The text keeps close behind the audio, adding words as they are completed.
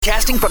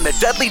Casting from the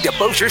Dudley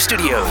DeBosier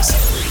Studios.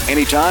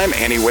 Anytime,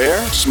 anywhere,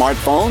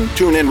 smartphone,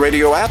 TuneIn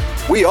radio app,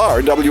 we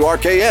are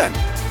WRKN.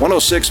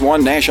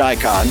 1061 Nash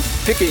Icon,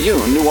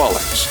 Picayune, New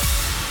Orleans.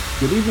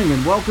 Good evening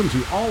and welcome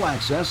to All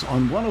Access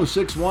on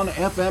 1061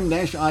 FM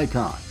Nash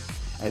Icon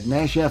at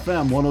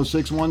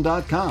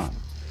NashFM1061.com.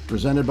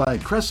 Presented by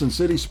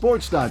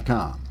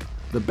CrescentCitySports.com,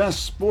 the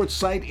best sports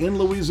site in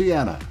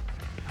Louisiana.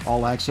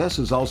 All Access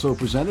is also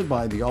presented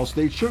by the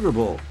Allstate Sugar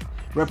Bowl,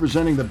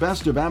 representing the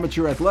best of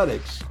amateur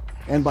athletics,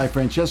 and by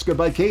Francesca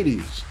by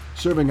Katie's,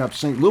 serving up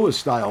St.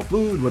 Louis-style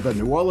food with a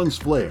New Orleans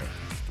flair.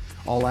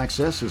 All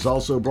Access is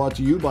also brought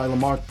to you by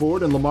Lamarck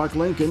Ford and Lamarck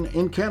Lincoln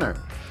in Kenner,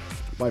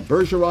 by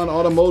Bergeron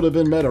Automotive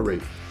in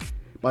Metairie,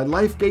 by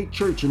Lifegate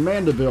Church in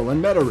Mandeville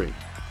and Metairie,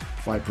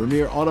 by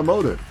Premier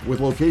Automotive with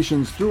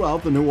locations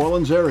throughout the New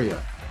Orleans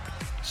area,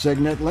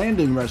 Segnet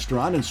Landing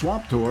Restaurant and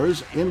Swamp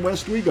Tours in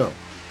West Rigo,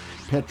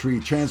 Petrie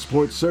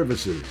Transport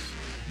Services,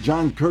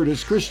 John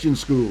Curtis Christian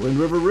School in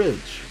River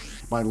Ridge,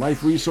 by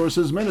Life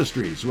Resources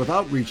Ministries with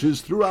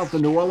outreaches throughout the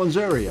New Orleans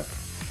area,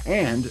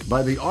 and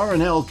by the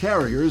R&L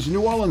Carriers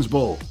New Orleans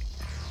Bowl.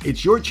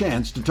 It's your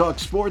chance to talk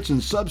sports in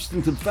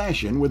substantive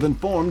fashion with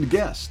informed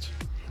guests.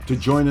 To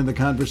join in the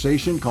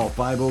conversation, call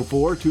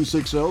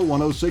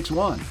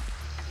 504-260-1061.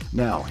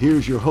 Now,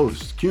 here's your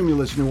host,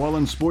 Cumulus New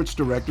Orleans Sports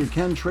Director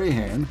Ken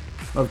Trahan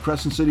of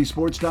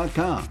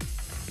CrescentCitySports.com,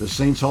 the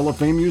Saints Hall of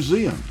Fame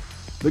Museum,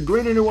 the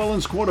Greater New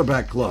Orleans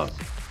Quarterback Club,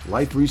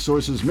 Life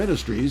Resources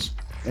Ministries,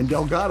 and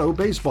Delgado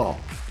Baseball.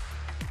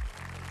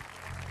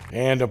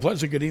 And a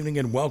pleasant good evening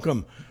and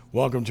welcome.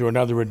 Welcome to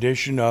another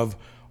edition of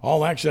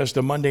All Access,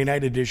 the Monday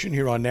night edition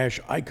here on Nash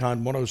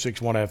Icon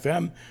 1061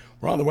 FM.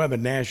 We're on the web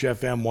at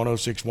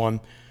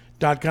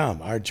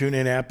NashFM1061.com. Our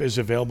TuneIn app is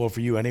available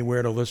for you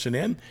anywhere to listen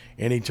in,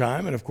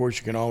 anytime. And, of course,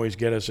 you can always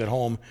get us at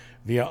home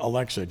via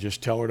Alexa.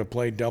 Just tell her to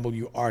play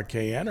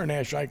WRKN or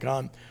Nash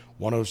Icon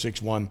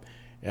 1061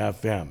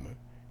 FM.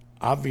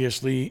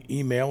 Obviously,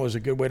 email is a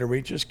good way to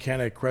reach us, Ken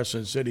at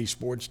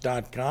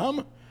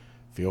CrescentCitySports.com.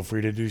 Feel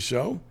free to do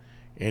so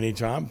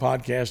anytime.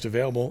 Podcast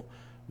available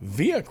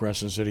via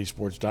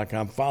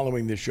CrescentCitySports.com.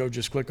 Following the show,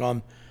 just click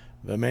on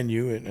the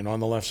menu, and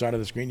on the left side of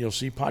the screen, you'll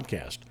see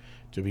podcast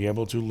to be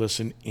able to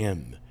listen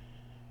in.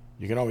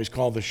 You can always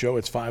call the show.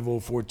 It's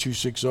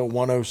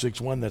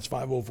 504-260-1061. That's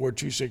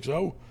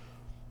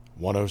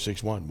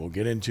 504-260-1061. We'll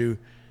get into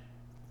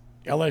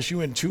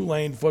LSU and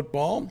Tulane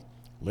football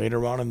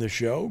later on in the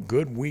show.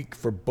 Good week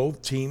for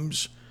both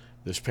teams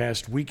this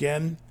past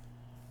weekend.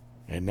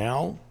 And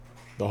now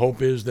the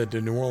hope is that the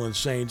New Orleans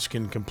Saints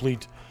can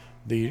complete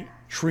the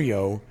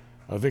trio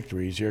of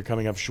victories here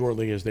coming up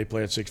shortly as they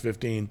play at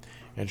 6:15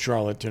 in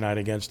Charlotte tonight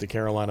against the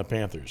Carolina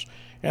Panthers.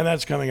 And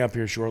that's coming up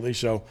here shortly,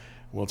 so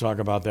we'll talk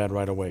about that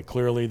right away.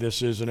 Clearly,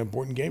 this is an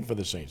important game for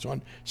the Saints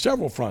on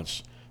several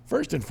fronts.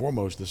 First and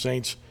foremost, the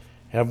Saints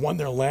have won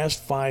their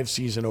last 5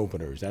 season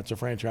openers. That's a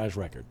franchise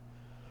record.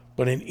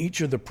 But in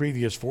each of the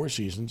previous 4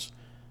 seasons,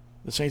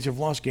 the Saints have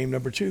lost game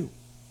number 2.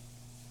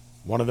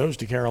 One of those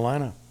to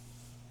Carolina,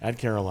 at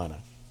Carolina.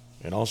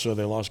 And also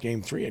they lost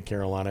game 3 at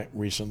Carolina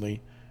recently,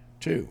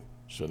 too.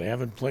 So they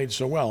haven't played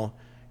so well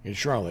in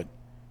Charlotte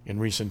in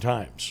recent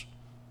times.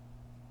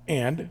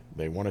 And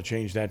they want to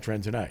change that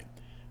trend tonight.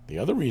 The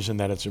other reason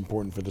that it's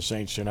important for the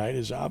Saints tonight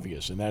is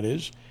obvious, and that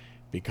is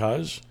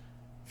because,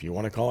 if you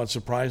want to call it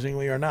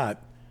surprisingly or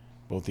not,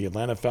 both the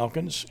Atlanta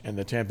Falcons and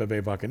the Tampa Bay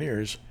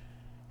Buccaneers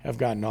have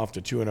gotten off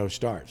to 2-0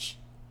 starts.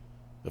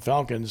 The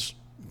Falcons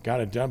got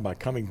it done by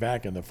coming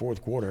back in the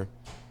fourth quarter,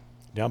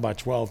 down by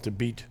 12 to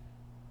beat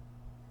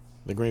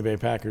the Green Bay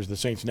Packers, the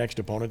Saints' next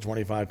opponent,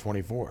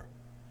 25-24.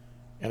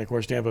 And, of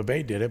course, Tampa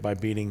Bay did it by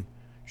beating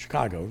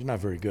Chicago, not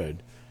very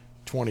good,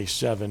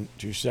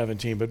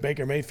 27-17. But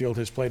Baker Mayfield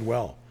has played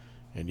well,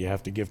 and you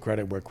have to give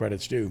credit where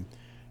credit's due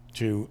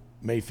to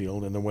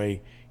Mayfield in the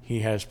way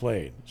he has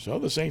played. So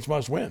the Saints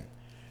must win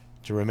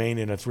to remain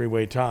in a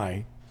 3-way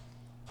tie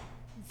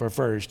for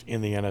first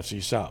in the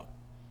NFC South.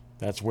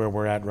 That's where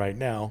we're at right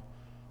now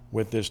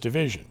with this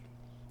division.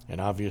 And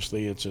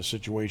obviously it's a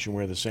situation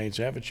where the Saints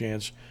have a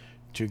chance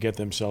to get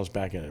themselves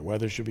back in it.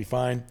 Weather should be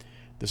fine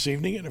this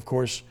evening, and of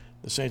course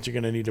the Saints are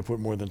going to need to put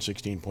more than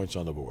 16 points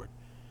on the board.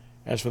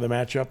 As for the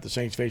matchup, the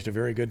Saints faced a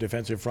very good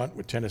defensive front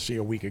with Tennessee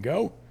a week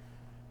ago.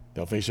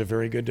 They'll face a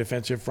very good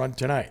defensive front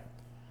tonight.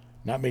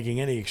 Not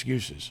making any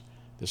excuses.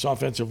 This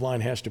offensive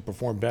line has to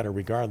perform better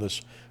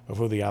regardless of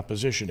who the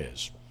opposition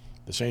is.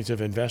 The Saints have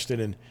invested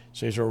in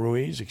Cesar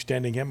Ruiz,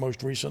 extending him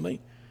most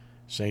recently.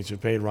 Saints have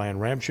paid Ryan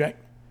Ramczyk.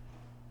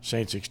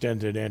 Saints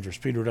extended Andrus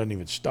Peter, who doesn't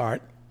even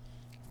start,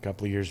 a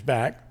couple of years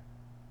back.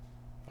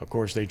 Of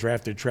course, they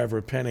drafted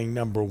Trevor Penning,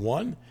 number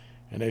 1,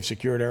 and they've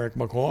secured Eric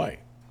McCoy,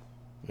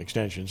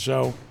 extension.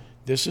 So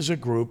this is a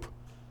group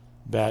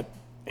that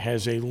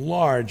has a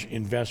large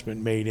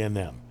investment made in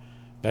them,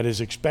 that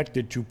is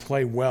expected to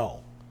play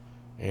well,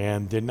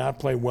 and did not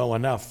play well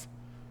enough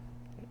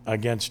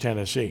against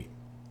Tennessee.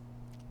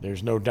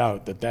 There's no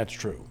doubt that that's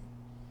true.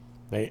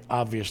 They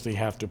obviously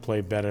have to play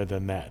better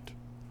than that.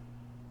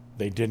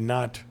 They did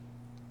not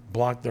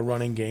block the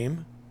running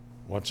game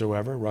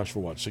whatsoever, rushed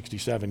for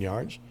 67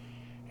 yards,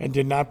 and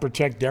did not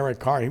protect Derek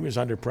Carr. He was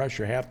under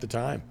pressure half the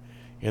time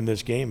in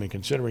this game, and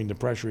considering the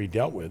pressure he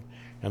dealt with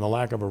and the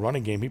lack of a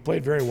running game, he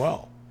played very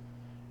well.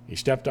 He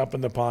stepped up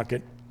in the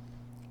pocket,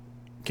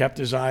 kept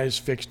his eyes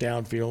fixed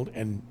downfield,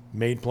 and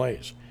made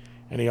plays.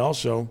 And he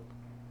also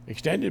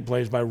extended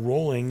plays by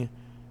rolling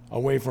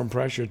away from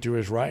pressure to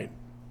his right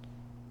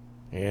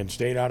and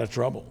stayed out of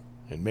trouble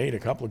and made a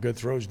couple of good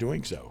throws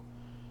doing so.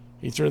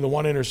 He threw the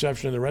one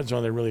interception in the red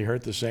zone that really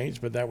hurt the Saints,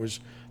 but that was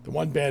the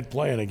one bad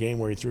play in a game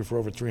where he threw for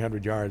over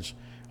 300 yards,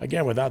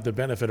 again, without the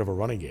benefit of a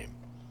running game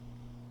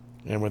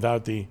and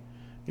without the,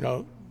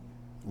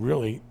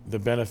 really the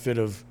benefit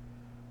of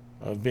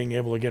being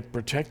able to get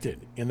protected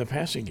in the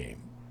passing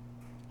game.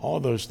 All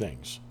those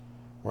things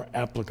were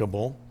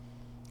applicable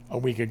a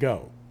week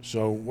ago.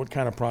 So what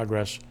kind of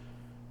progress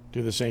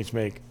do the Saints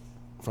make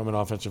from an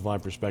offensive line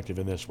perspective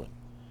in this one?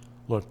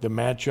 Look, the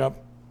matchup,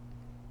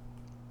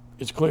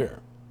 it's clear.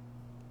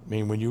 I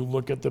mean, when you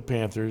look at the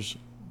Panthers,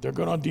 they're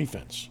good on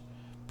defense,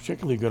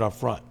 particularly good up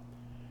front.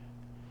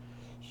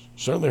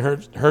 Certainly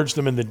hurts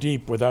them in the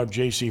deep without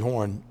J.C.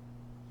 Horn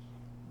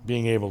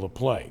being able to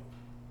play.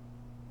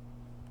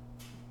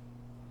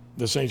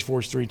 The Saints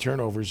forced 3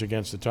 turnovers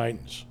against the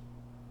Titans.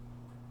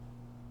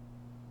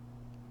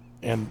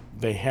 And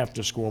they have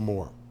to score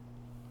more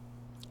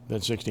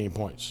than 16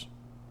 points.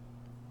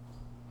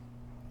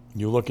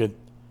 You look at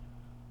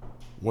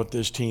what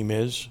this team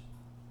is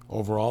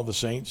overall, the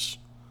Saints.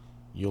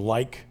 You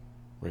like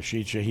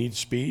Rashid Shaheed's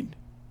speed,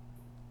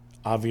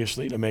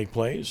 obviously, to make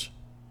plays.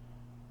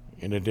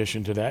 In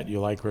addition to that, you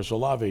like Chris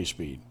Olave's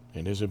speed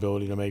and his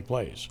ability to make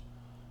plays.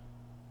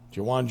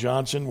 Jawan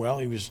Johnson, well,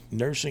 he was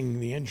nursing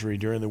the injury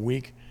during the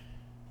week,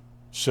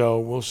 so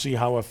we'll see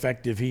how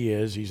effective he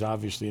is. He's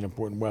obviously an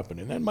important weapon.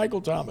 And then Michael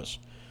Thomas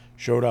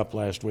showed up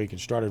last week and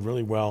started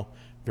really well.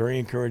 Very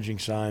encouraging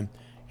sign,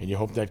 and you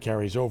hope that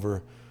carries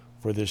over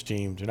for this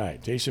team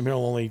tonight. Taysom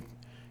Hill only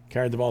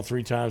carried the ball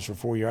 3 times for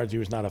 4 yards. He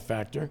was not a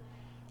factor.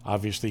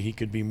 Obviously, he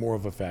could be more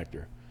of a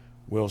factor.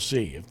 We'll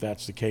see if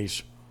that's the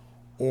case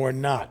or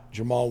not.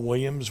 Jamal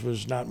Williams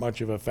was not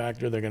much of a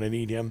factor. They're going to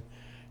need him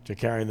to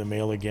carry the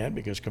mail again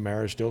because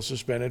Kamara is still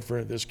suspended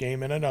for this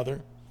game and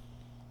another.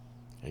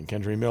 And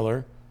Kendry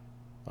Miller,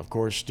 of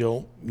course,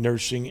 still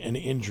nursing an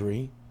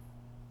injury.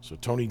 So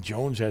Tony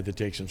Jones had to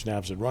take some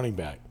snaps at running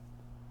back.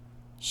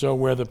 So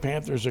where the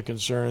Panthers are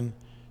concerned,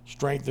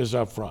 strength is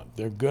up front.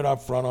 They're good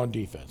up front on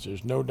defense.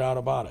 There's no doubt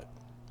about it.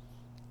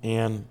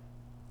 And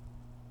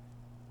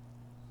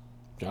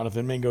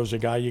Jonathan Mingo's a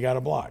guy you got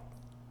to block.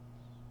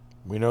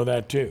 We know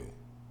that too.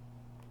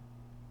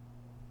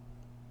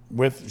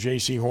 With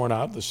J.C. Horn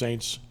out, the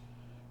Saints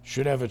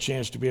should have a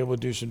chance to be able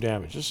to do some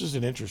damage. This is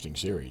an interesting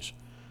series.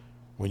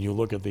 When you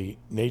look at the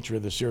nature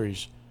of the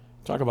series,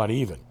 talk about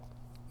even.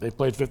 They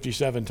played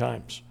 57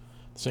 times.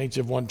 The Saints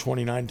have won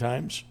 29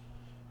 times.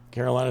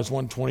 Carolina's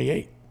won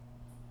 28.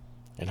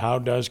 And how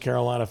does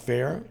Carolina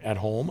fare at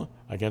home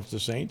against the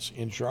Saints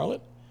in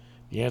Charlotte?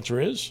 The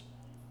answer is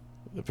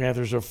the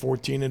Panthers are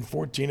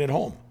 14-14 at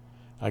home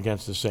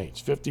against the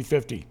Saints.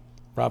 50-50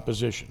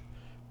 proposition.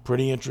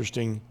 Pretty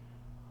interesting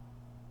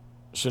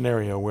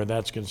scenario where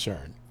that's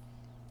concerned,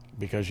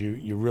 because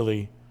you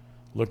really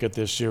look at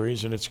this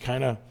series and it's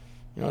kind of,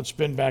 it's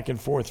been back and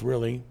forth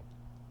really.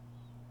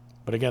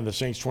 But again, the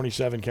Saints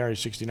 27 carries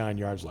 69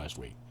 yards last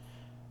week.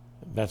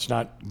 That's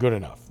not good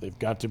enough. They've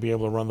got to be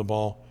able to run the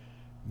ball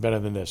better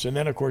than this. And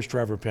then, of course,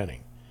 Trevor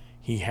Penning.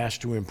 He has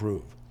to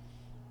improve.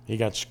 He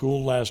got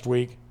schooled last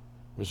week.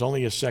 It was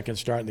only his second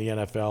start in the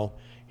NFL.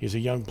 He's a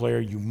young player.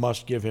 You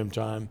must give him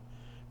time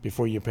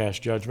before you pass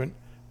judgment.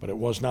 But it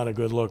was not a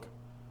good look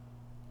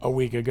a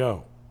week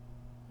ago.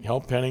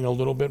 Help Penning a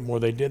little bit more.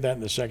 They did that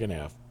in the second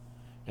half.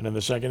 And in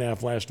the second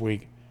half last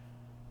week,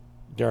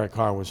 Derek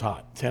Carr was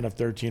hot. 10 of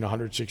 13,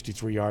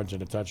 163 yards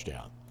and a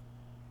touchdown.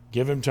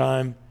 Give him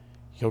time.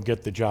 He'll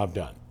get the job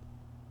done.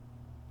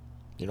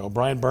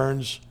 Brian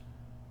Burns,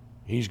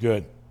 he's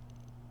good.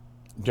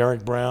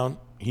 Derek Brown,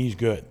 he's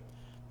good.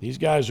 These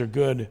guys are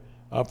good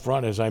up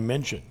front, as I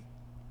mentioned.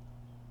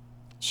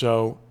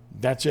 So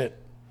that's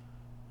it.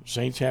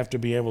 Saints have to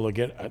be able to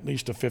get at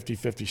least a 50-50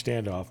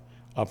 standoff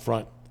up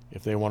front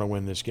if they want to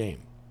win this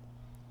game.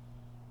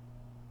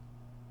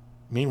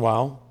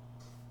 Meanwhile,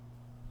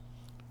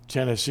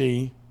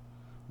 Tennessee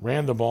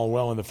ran the ball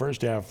well in the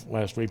first half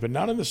last week, but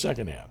not in the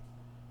second half.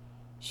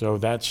 So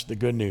that's the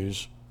good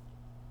news.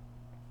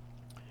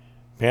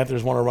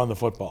 Panthers want to run the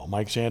football.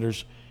 Mike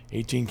Sanders,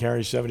 18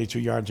 carries, 72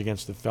 yards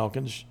against the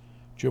Falcons.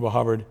 Chuba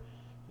Hubbard,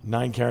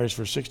 9 carries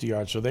for 60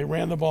 yards. So they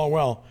ran the ball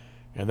well,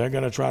 and they're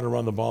going to try to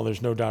run the ball,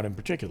 there's no doubt, in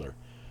particular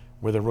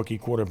with a rookie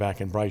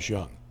quarterback in Bryce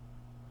Young,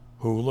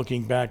 who,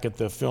 looking back at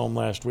the film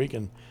last week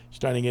and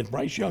studying it,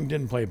 Bryce Young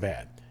didn't play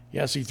bad.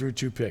 Yes, he threw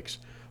 2 picks,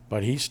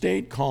 but he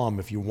stayed calm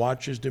if you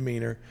watch his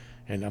demeanor,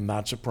 and I'm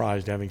not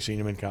surprised having seen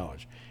him in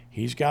college.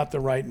 He's got the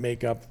right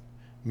makeup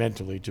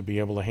mentally to be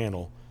able to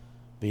handle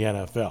the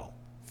NFL.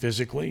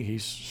 Physically,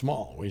 he's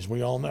small, as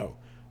we all know,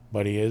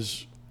 but he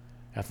is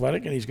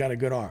athletic and he's got a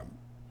good arm.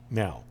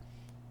 Now,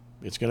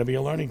 it's going to be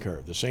a learning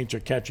curve. The Saints are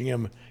catching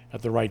him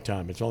at the right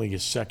time. It's only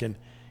his second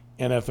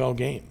NFL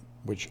game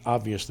which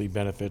obviously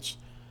benefits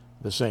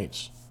the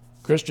Saints.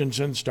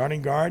 Christensen,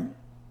 starting guard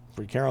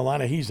for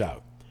Carolina, he's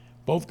out.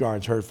 Both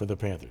guards hurt for the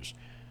Panthers.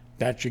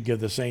 That should give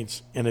the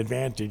Saints an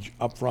advantage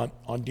up front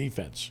on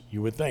defense,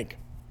 you would think.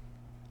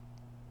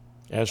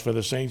 As for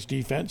the Saints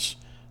defense,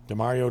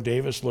 Demario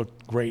Davis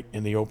looked great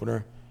in the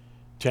opener.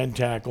 10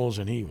 tackles,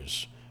 and he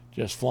was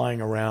just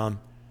flying around,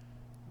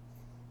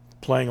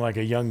 playing like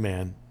a young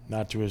man,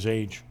 not to his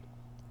age.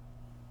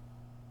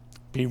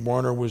 Pete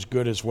Warner was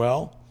good as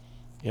well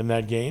in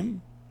that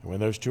game. When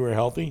those two are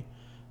healthy,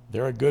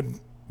 they're a good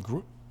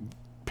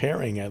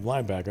pairing at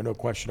linebacker, no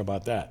question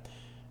about that.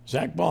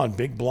 Zach Bond,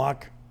 big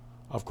block,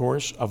 of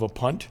course, of a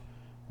punt,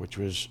 which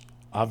was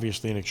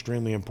obviously an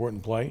extremely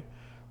important play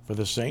for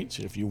the Saints.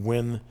 If you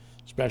win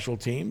special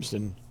teams,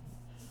 then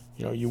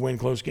you win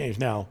close games.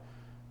 Now,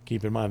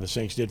 keep in mind the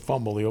Saints did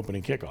fumble the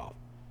opening kickoff,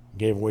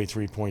 gave away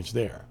 3 points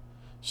there.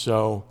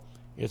 So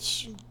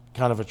it's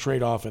kind of a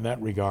trade-off in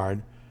that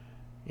regard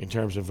in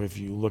terms of if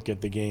you look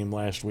at the game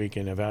last week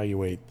and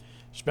evaluate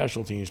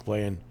special teams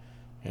play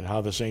and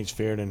how the Saints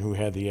fared and who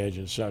had the edge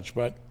and such.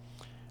 But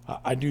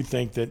I do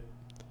think that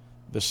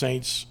the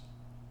Saints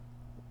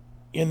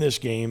in this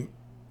game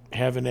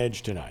have an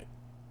edge tonight.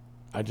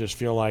 I just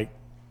feel like,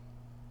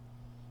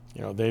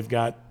 they've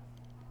got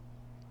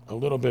a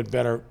little bit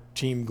better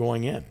team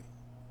going in.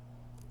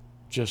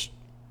 Just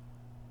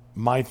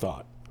my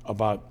thought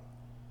about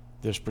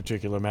this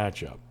particular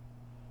matchup.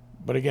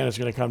 But again, it's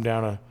going to come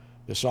down to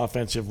this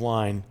offensive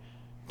line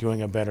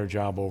doing a better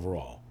job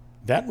overall.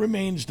 That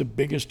remains the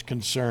biggest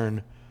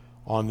concern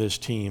on this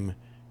team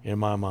in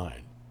my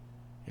mind.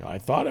 I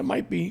thought it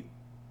might be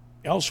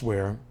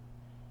elsewhere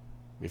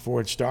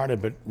before it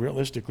started, but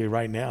realistically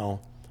right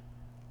now,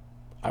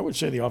 I would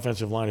say the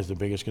offensive line is the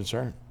biggest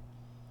concern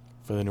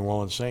for the New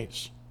Orleans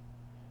Saints.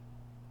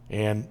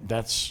 And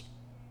that's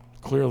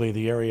clearly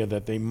the area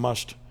that they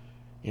must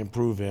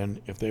improve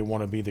in if they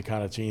want to be the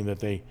kind of team that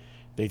they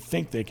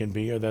think they can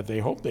be or that they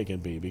hope they can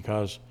be,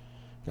 because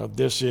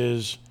this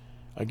is,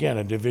 again,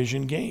 a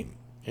division game.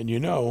 And you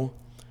know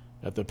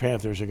that the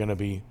Panthers are going to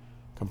be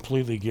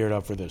completely geared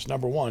up for this.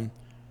 Number one,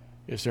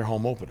 it's their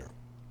home opener.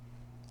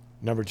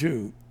 Number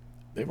two,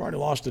 they've already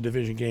lost the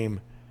division game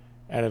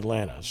at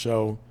Atlanta.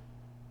 So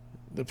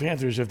the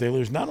Panthers, if they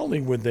lose, not only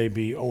would they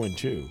be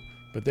 0-2,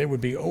 but they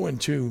would be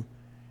 0-2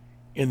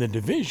 in the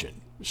division.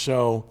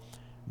 So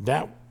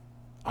that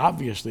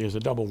obviously is a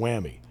double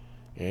whammy,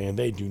 and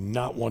they do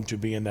not want to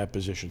be in that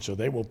position. So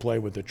they will play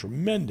with a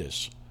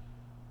tremendous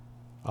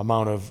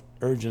amount of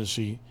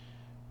urgency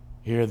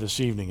here this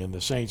evening, and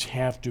the Saints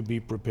have to be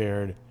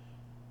prepared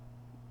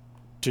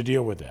to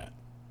deal with that.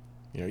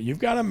 You've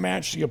got to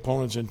match the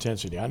opponent's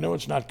intensity. I know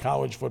it's not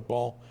college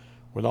football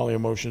with all the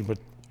emotions, but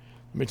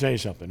let me tell you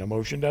something.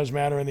 Emotion does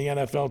matter in the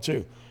NFL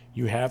too.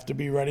 You have to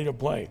be ready to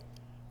play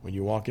when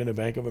you walk into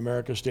Bank of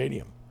America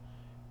Stadium.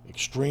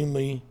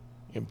 Extremely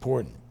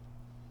important.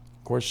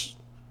 Of course,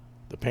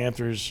 the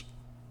Panthers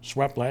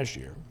swept last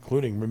year,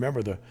 including,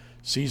 remember, the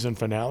season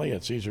finale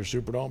at Caesars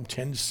Superdome,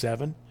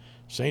 10-7.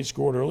 Saints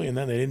scored early, and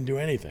then they didn't do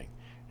anything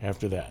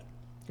after that.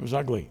 It was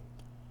ugly.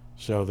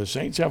 So the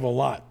Saints have a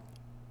lot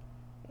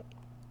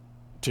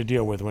to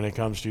deal with when it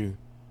comes to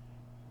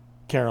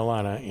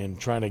Carolina and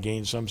trying to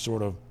gain some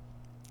sort of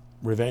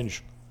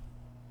revenge.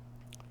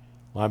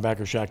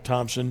 Linebacker Shaq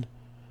Thompson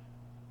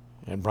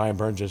and Brian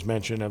Burns, as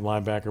mentioned, at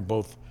linebacker,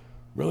 both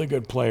really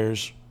good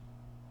players.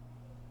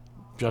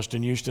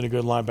 Justin Houston, a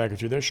good linebacker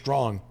too. They're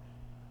strong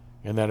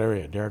in that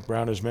area. Derek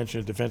Brown, as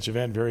mentioned, at defensive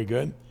end, very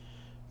good.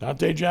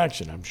 Dante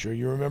Jackson, I'm sure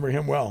you remember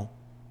him well.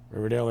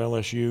 Riverdale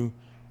LSU,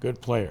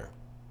 good player.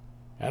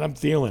 Adam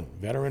Thielen,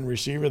 veteran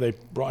receiver, they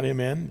brought him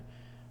in.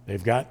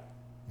 They've got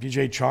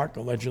DJ Chark,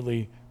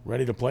 allegedly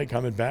ready to play,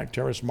 coming back.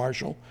 Terrace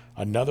Marshall,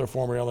 another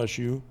former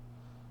LSU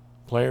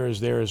player, is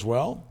there as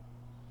well.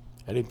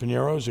 Eddie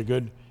Pinheiro is a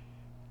good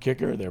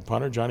kicker. Their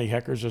punter, Johnny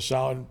Hecker's a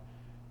solid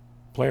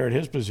player at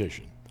his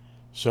position.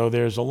 So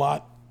there's a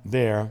lot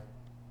there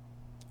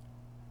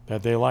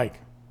that they like.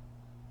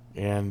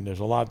 And there's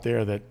a lot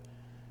there that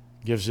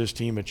gives this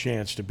team a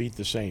chance to beat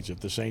the Saints if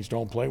the Saints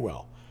don't play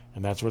well.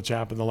 And that's what's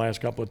happened the last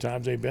couple of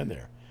times they've been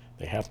there.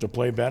 They have to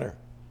play better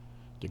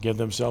to give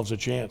themselves a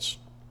chance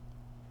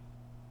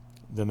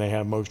than they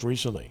have most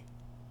recently.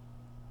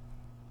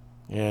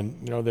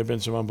 And, there have been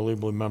some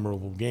unbelievably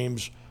memorable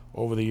games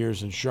over the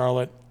years in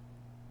Charlotte.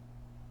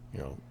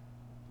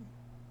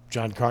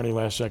 John Carney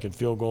last second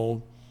field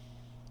goal.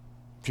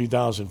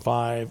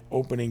 2005,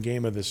 opening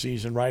game of the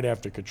season right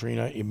after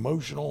Katrina.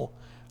 Emotional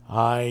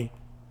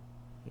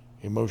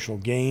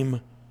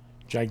game.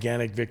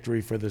 Gigantic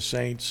victory for the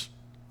Saints.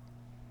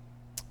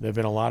 There have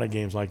been a lot of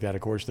games like that.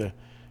 Of course, the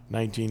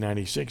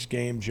 1996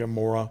 game, Jim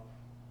Mora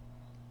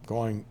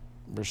going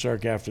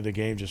berserk after the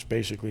game, just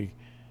basically,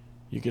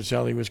 you could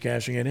tell he was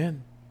cashing it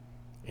in.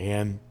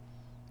 And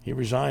he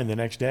resigned the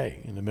next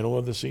day in the middle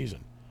of the season.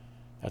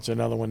 That's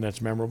another one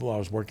that's memorable. I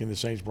was working the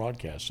Saints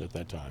broadcast at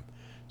that time,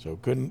 so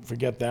couldn't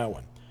forget that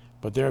one.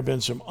 But there have been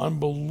some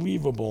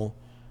unbelievable,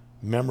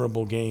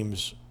 memorable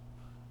games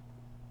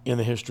in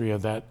the history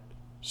of that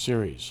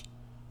series.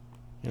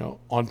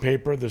 On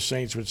paper, the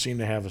Saints would seem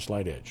to have a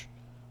slight edge.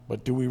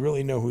 But do we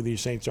really know who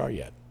these Saints are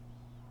yet?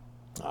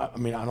 I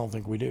don't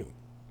think we do.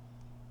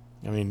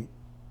 I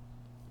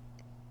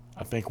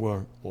think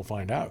we'll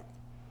find out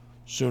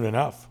soon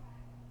enough.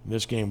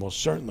 This game will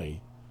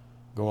certainly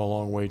go a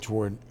long way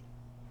toward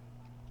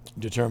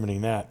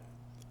determining that.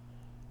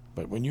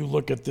 But when you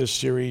look at this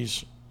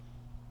series,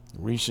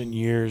 recent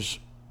years,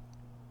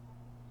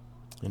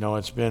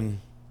 it's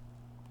been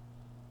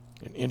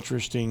an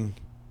interesting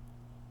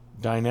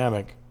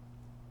dynamic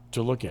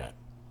to look at.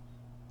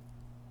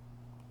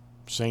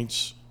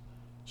 Saints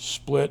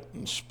split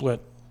and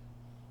split.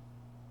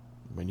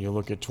 When you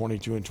look at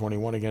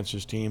 22-21 against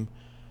this team,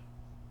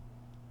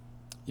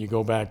 you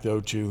go back,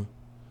 though, to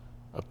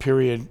a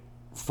period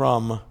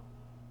from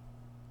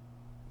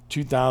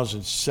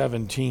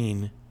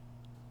 2017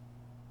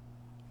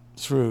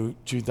 through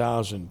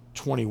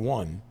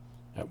 2021.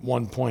 At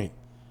one point,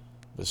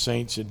 the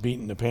Saints had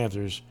beaten the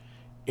Panthers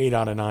 8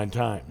 out of 9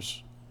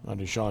 times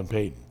under Sean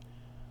Payton.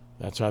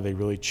 That's how they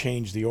really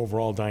changed the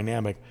overall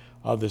dynamic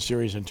of the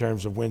series in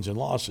terms of wins and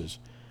losses.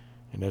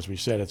 And as we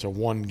said, it's a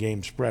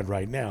one-game spread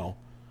right now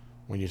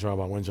when you talk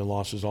about wins and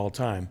losses all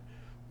time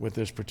with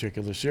this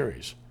particular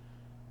series.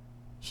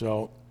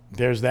 So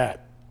there's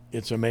that.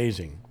 It's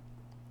amazing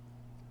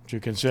to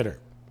consider.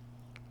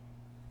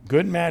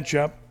 Good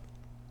matchup,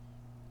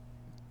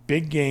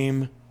 big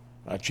game,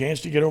 a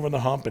chance to get over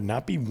the hump and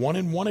not be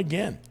 1-1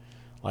 again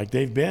like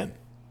they've been.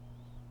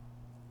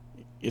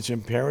 It's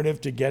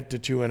imperative to get to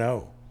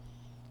 2-0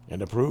 and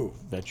to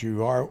prove that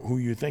you are who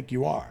you think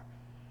you are.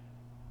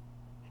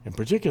 In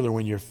particular,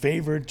 when you're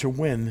favored to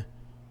win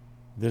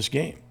this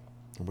game,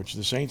 which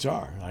the Saints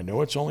are. I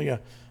know it's only a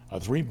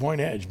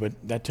 3-point edge, but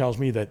that tells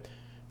me that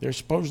they're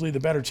supposedly the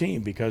better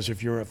team, because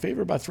if you're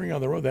favored by 3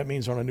 on the road, that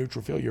means on a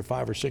neutral field you're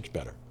 5 or 6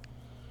 better.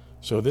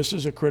 So this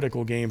is a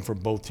critical game for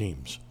both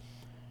teams.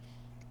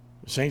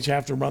 The Saints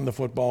have to run the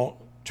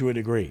football to a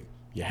degree.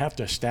 You have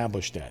to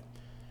establish that.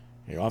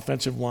 The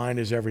offensive line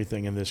is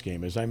everything in this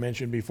game, as I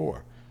mentioned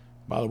before.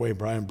 By the way,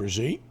 Brian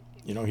Brzee,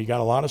 he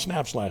got a lot of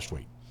snaps last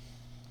week.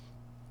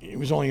 He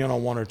was only in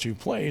on 1 or 2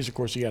 plays. Of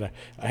course, he had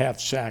a half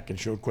sack and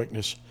showed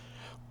quickness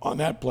on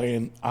that play,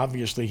 and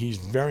obviously he's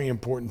very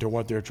important to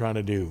what they're trying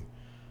to do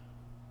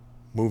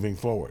moving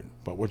forward.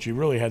 But what you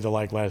really had to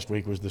like last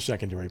week was the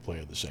secondary play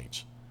of the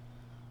Saints.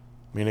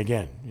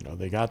 Again,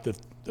 they got the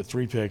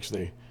 3 picks.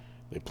 They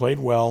played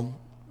well,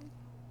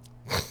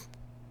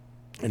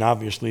 and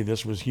obviously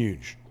this was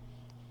huge.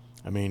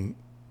 When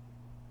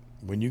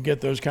you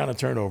get those kind of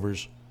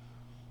turnovers,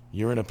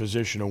 you're in a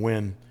position to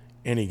win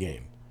any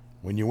game.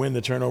 When you win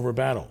the turnover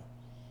battle,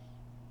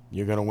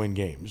 you're going to win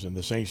games. And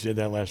the Saints did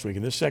that last week.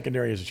 And this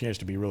secondary has a chance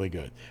to be really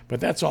good. But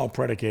that's all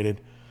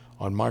predicated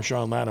on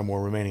Marshawn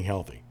Lattimore remaining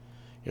healthy.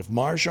 If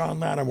Marshawn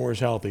Lattimore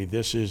is healthy,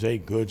 this is a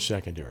good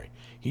secondary.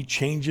 He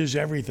changes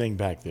everything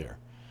back there.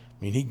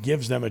 He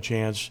gives them a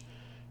chance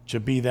to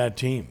be that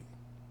team.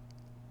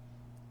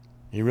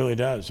 He really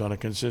does on a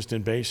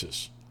consistent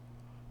basis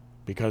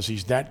because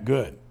he's that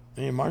good.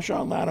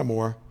 Marshawn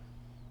Lattimore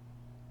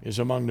is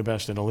among the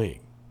best in the league.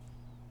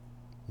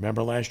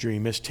 Remember last year he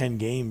missed 10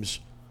 games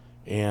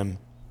and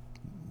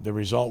the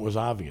result was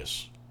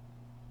obvious.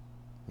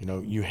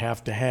 You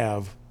have to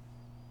have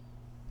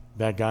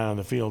that guy on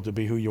the field to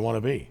be who you want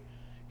to be.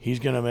 He's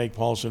going to make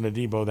Paulson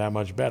Adebo that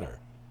much better.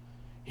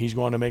 He's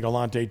going to make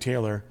Alontae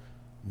Taylor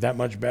that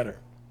much better.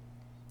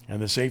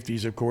 And the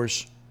safeties, of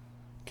course,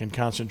 can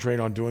concentrate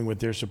on doing what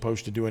they're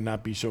supposed to do and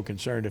not be so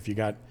concerned if you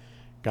got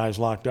guys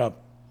locked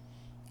up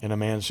in a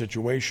man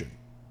situation.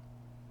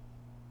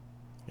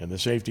 And the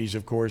safeties,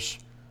 of course,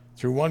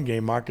 through one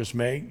game, Marcus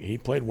May, he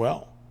played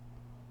well.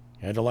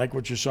 You had to like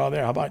what you saw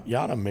there. How about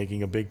Yadam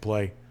making a big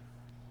play,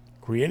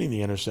 creating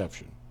the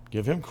interception?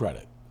 Give him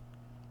credit.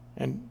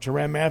 And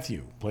Tyrann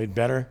Mathieu played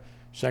better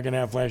second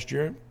half last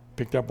year,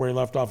 picked up where he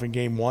left off in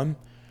game 1.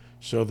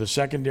 So the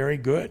secondary,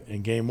 good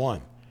in game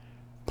 1.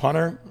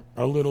 Punter,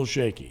 a little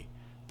shaky.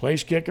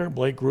 Place kicker,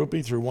 Blake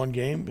Grupe, through one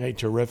game, hey,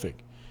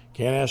 terrific.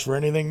 Can't ask for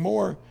anything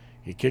more.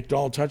 He kicked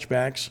all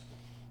touchbacks.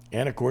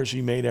 And, of course,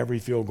 he made every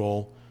field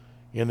goal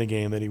in the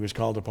game that he was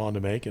called upon to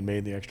make and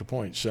made the extra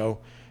point. So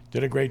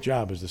did a great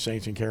job as the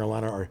Saints in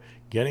Carolina are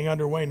getting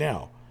underway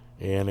now.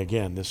 And,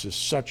 again, this is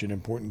such an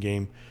important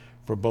game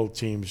for both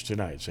teams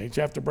tonight. Saints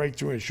have to break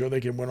through and show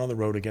they can win on the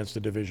road against a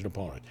division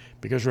opponent.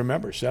 Because,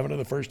 remember, 7 of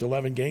the first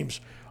 11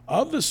 games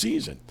of the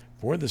season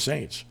for the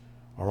Saints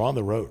are on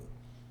the road.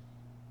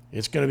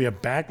 It's going to be a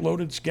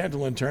backloaded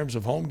schedule in terms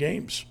of home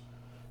games.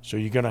 So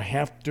you're going to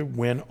have to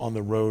win on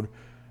the road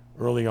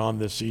early on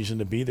this season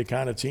to be the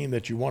kind of team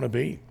that you want to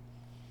be.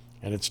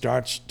 And it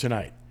starts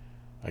tonight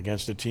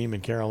against a team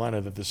in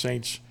Carolina that the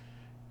Saints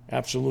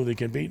absolutely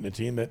can beat, and a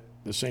team that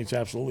the Saints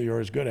absolutely are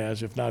as good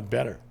as, if not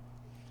better,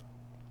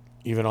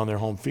 even on their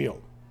home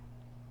field.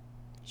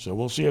 So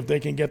we'll see if they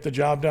can get the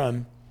job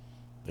done.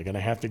 They're going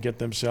to have to get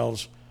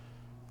themselves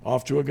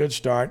off to a good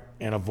start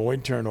and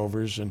avoid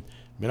turnovers and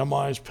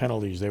minimize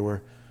penalties.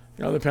 The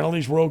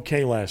penalties were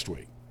okay last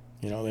week.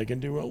 They can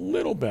do a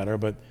little better,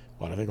 but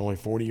I think only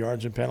 40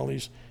 yards in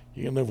penalties.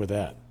 You can live with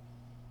that.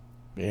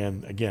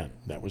 And again,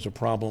 that was a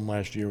problem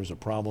last year. It was a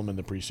problem in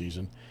the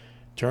preseason.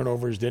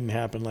 Turnovers didn't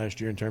happen last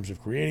year in terms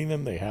of creating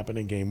them. They happened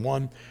in game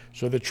one.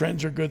 So the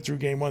trends are good through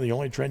game one. The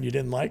only trend you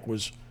didn't like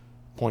was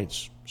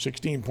points.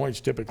 16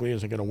 points typically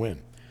isn't going to win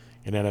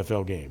an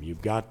NFL game.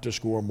 You've got to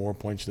score more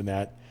points than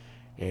that.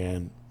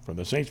 And from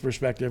the Saints'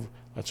 perspective,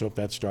 let's hope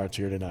that starts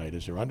here tonight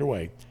as they're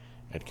underway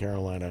at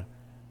Carolina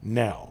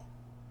now.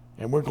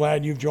 And we're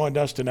glad you've joined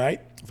us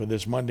tonight for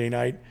this Monday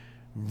night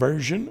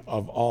version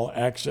of All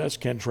Access.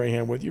 Ken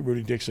Trahan with you.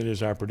 Rudy Dixon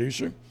is our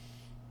producer.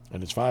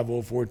 And it's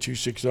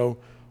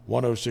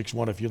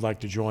 504-260-1061 if you'd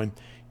like to join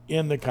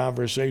in the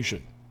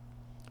conversation.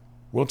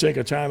 We'll take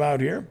a time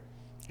out here.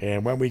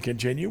 And when we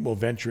continue, we'll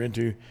venture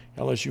into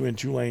LSU and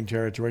Tulane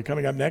territory.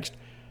 Coming up next,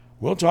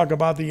 we'll talk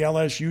about the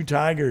LSU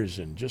Tigers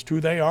and just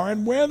who they are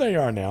and where they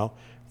are now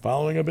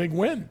following a big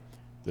win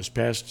this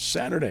past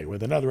Saturday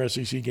with another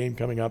SEC game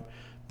coming up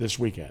this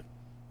weekend.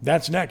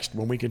 That's next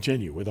when we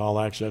continue with All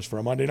Access for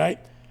a Monday night.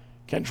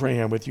 Ken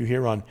Trahan with you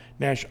here on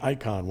Nash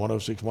Icon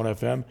 106.1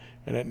 FM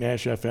and at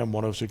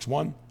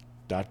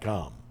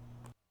NashFM1061.com.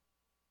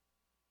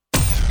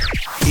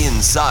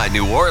 Inside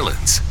New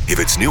Orleans. If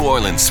it's New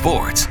Orleans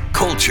sports,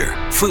 culture,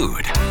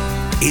 food.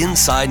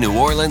 Inside New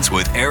Orleans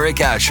with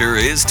Eric Asher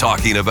is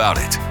talking about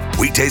it.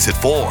 Weekdays at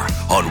 4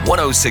 on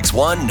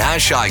 106.1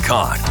 Nash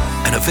Icon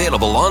and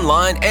available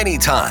online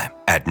anytime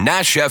at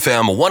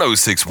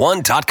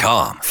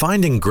NashFM1061.com.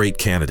 Finding great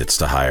candidates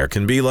to hire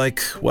can be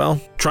like, well,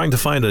 trying to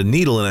find a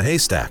needle in a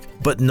haystack,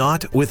 but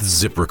not with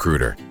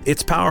ZipRecruiter.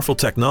 Its powerful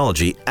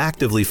technology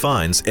actively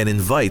finds and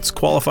invites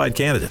qualified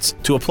candidates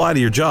to apply to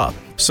your job.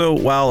 So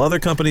while other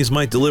companies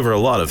might deliver a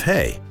lot of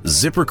hay,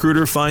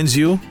 ZipRecruiter finds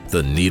you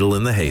the needle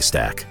in the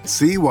haystack.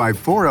 See why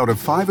 4 out of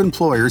 5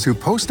 employers who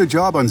post a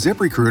job on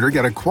ZipRecruiter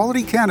get a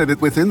quality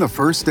candidate within the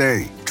first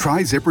day.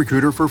 Try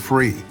ZipRecruiter for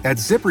free at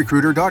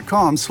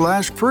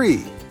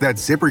ZipRecruiter.com/free.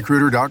 That's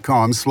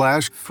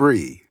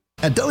ZipRecruiter.com/free.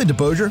 At Dudley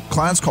DeBosier,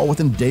 clients call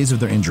within days of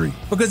their injury.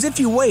 Because if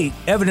you wait,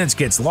 evidence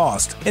gets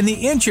lost, and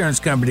the insurance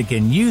company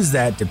can use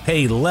that to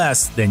pay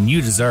less than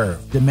you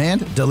deserve.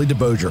 Demand Dudley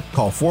DeBosier.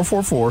 Call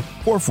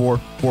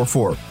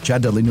 444-4444.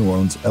 Chad Dudley, New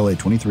Orleans, LA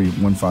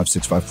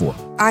 2315654.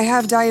 I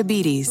have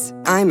diabetes.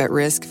 I'm at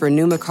risk for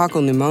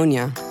pneumococcal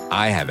pneumonia.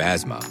 I have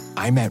asthma.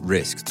 I'm at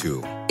risk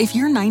too. If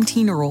you're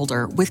 19 or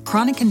older with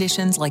chronic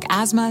conditions like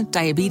asthma,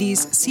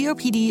 diabetes,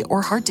 COPD,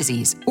 or heart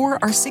disease, or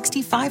are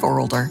 65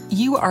 or older,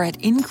 you are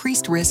at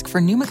increased risk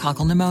for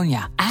pneumococcal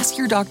pneumonia. Ask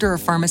your doctor or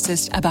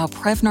pharmacist about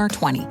Prevnar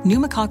 20,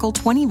 pneumococcal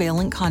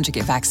 20-valent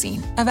conjugate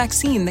vaccine, a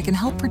vaccine that can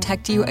help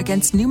protect you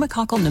against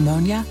pneumococcal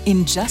pneumonia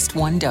in just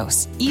one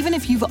dose. Even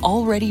if you've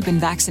already been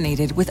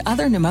vaccinated with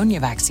other pneumonia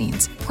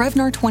vaccines,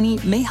 Prevnar 20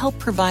 may help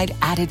provide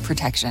added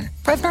protection.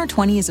 Prevnar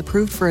 20 is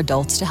approved for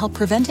adults to help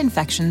prevent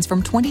infections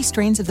from 20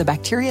 strains of the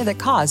bacteria that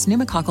cause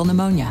pneumococcal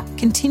pneumonia.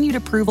 Continued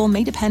approval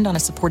may depend on a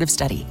supportive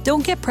study.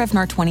 Don't get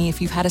Prevnar 20 if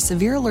you've had a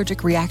severe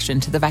allergic reaction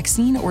to the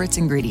vaccine or its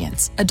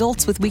ingredients.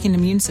 Adults with weakened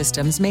immune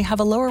systems may have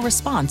a lower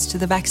response to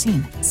the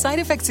vaccine. Side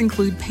effects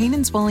include pain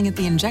and swelling at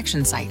the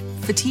injection site,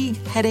 fatigue,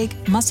 headache,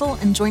 muscle,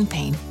 and joint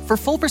pain. For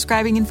full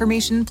prescribing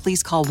information,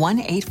 please call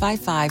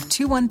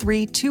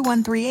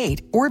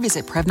 1-855-213-2138 or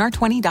visit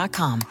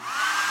Prevnar20.com.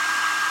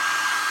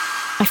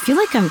 I feel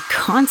like I'm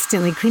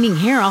constantly cleaning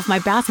hair off my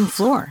bathroom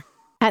floor.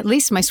 At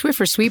least my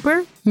Swiffer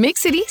Sweeper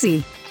makes it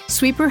easy.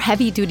 Sweeper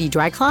heavy-duty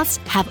dry cloths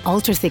have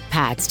ultra-thick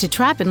pads to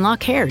trap and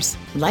lock hairs,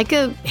 like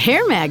a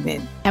hair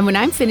magnet. And when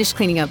I'm finished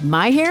cleaning up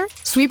my hair,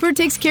 Sweeper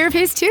takes care of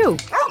his too.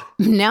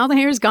 Now the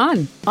hair's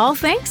gone, all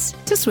thanks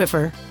to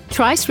Swiffer.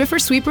 Try Swiffer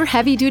Sweeper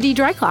heavy-duty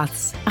dry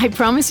cloths. I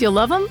promise you'll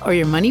love them or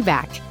your money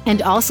back.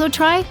 And also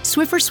try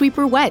Swiffer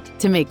Sweeper Wet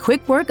to make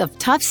quick work of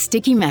tough,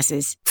 sticky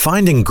messes.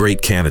 Finding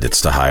great candidates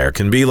to hire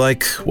can be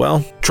like,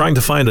 well, trying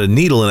to find a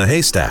needle in a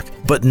haystack,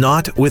 but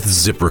not with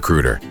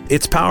ZipRecruiter.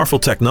 Its powerful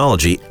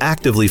technology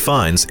actively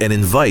finds and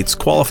invites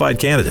qualified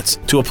candidates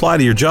to apply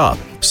to your job.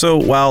 So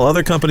while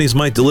other companies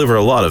might deliver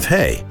a lot of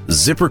hay,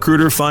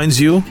 ZipRecruiter finds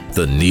you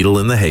the needle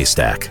in the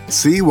haystack.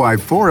 See why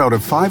 4 out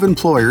of 5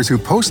 employers who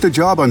post a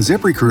job on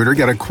ZipRecruiter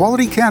get a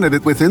quality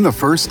candidate within the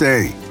first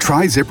day.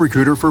 Try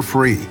ZipRecruiter for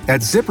free at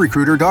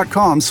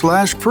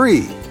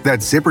ZipRecruiter.com/free.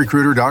 That's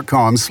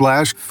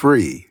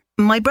ZipRecruiter.com/free.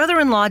 My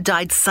brother-in-law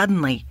died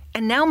suddenly,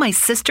 and now my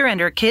sister and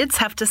her kids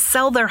have to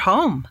sell their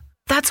home.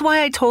 That's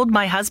why I told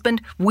my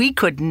husband we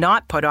could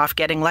not put off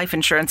getting life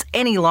insurance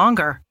any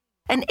longer.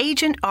 An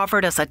agent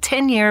offered us a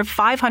 10-year,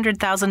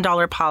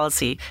 $500,000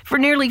 policy for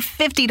nearly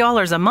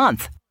 $50 a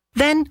month.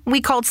 Then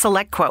we called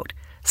SelectQuote.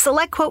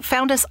 SelectQuote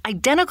found us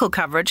identical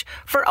coverage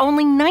for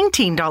only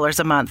 $19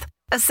 a month,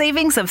 a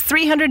savings of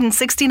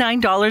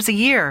 $369 a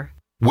year.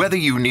 Whether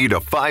you need a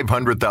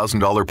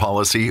 $500,000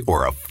 policy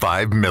or a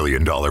 $5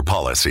 million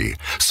policy,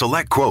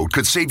 SelectQuote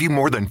could save you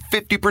more than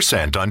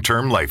 50% on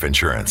term life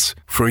insurance.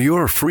 For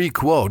your free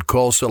quote,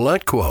 call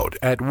SelectQuote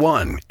at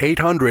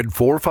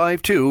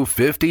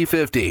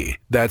 1-800-452-5050.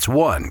 That's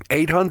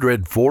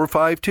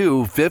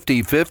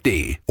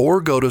 1-800-452-5050.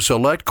 Or go to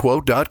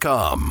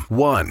SelectQuote.com.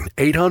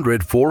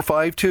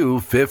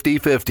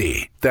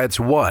 1-800-452-5050. That's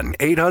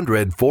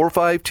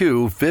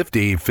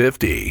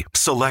 1-800-452-5050.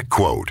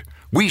 SelectQuote.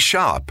 We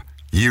shop.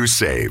 You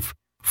save.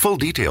 Full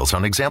details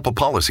on example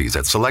policies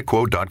at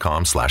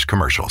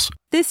selectquote.com/commercials.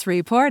 This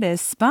report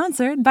is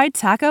sponsored by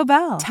Taco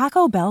Bell.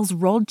 Taco Bell's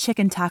rolled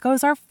chicken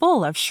tacos are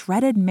full of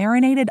shredded,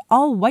 marinated,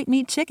 all white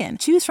meat chicken.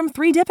 Choose from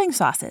 3 dipping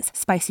sauces: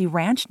 spicy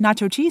ranch,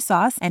 nacho cheese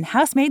sauce, and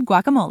house-made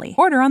guacamole.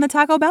 Order on the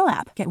Taco Bell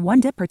app. Get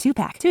 1 dip per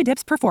 2-pack, 2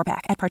 dips per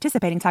 4-pack at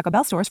participating Taco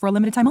Bell stores for a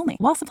limited time only,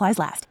 while supplies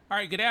last. All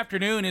right, good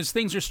afternoon. As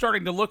things are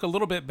starting to look a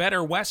little bit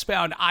better,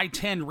 westbound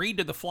I-10 Reed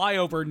to the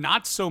flyover,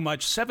 not so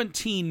much.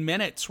 17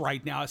 minutes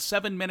right now, a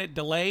 7-minute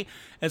delay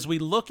as we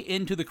look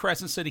into the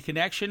Crescent City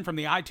connection from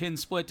the I-10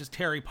 split to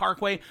Terry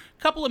Parkway.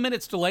 Couple of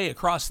minutes delay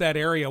across that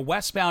area.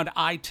 Westbound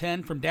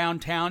I-10 from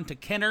downtown to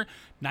Kenner,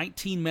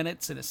 19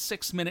 minutes and a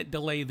 6-minute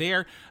delay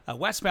there.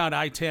 Westbound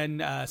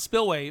I-10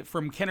 spillway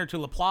from Kenner to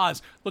La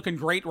Plaza looking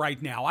great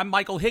right now. I'm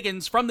Michael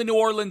Higgins from the New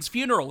Orleans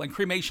Funeral and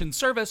Cremation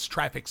Service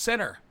Traffic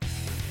Center.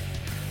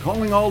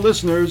 Calling all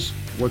listeners,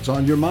 what's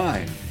on your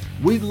mind?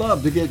 We'd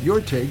love to get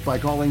your take by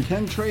calling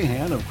Ken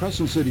Trahan of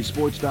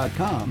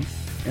CrescentCitySports.com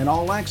and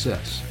All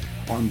Access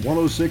on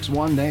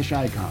 1061 Nash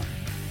Icon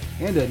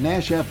and at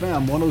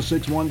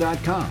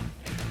NashFM1061.com.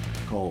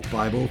 Call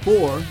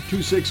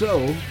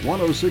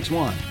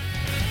 504-260-1061.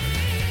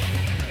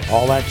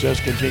 All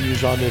Access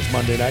continues on this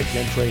Monday night.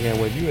 Ken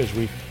Trahan with you as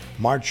we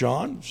march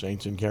on.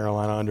 Saints in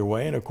Carolina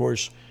underway. And, of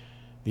course,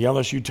 the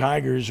LSU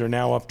Tigers are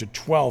now up to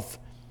 12th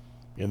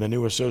in the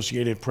new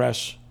Associated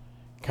Press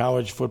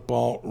college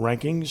football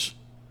rankings.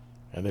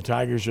 And the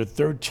Tigers are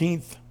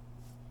 13th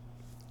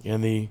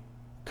in the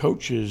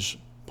coaches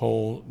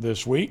poll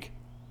this week.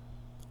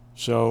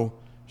 So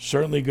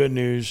certainly good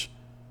news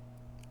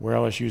where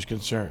LSU is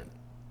concerned.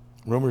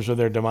 Rumors of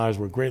their demise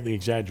were greatly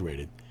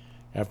exaggerated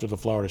after the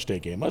Florida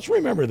State game. Let's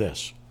remember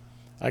this.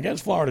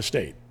 Against Florida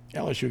State,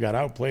 LSU got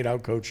outplayed,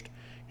 outcoached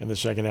in the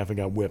second half and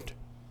got whipped.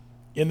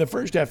 In the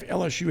first half,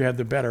 LSU had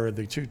the better of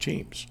the two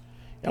teams.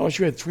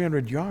 LSU had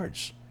 300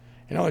 yards,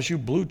 and LSU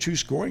blew 2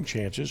 scoring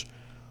chances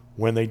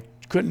when they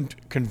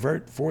couldn't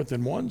convert 4th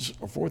and 1s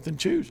or 4th and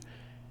 2s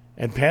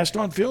and passed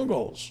on field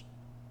goals.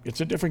 It's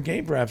a different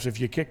game, perhaps, if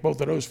you kick both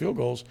of those field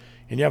goals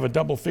and you have a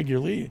double-figure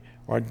lead,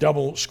 or a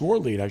double-score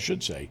lead, I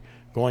should say,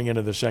 going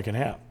into the second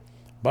half.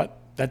 But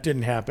that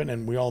didn't happen,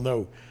 and we all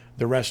know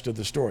the rest of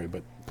the story.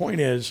 But the point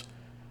is,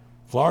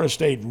 Florida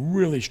State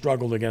really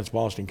struggled against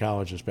Boston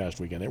College this past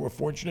weekend. They were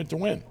fortunate to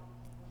win.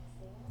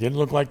 Didn't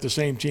look like the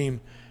same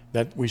team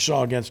that we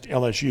saw against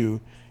LSU,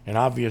 and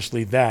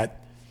obviously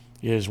that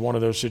is one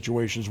of those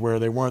situations where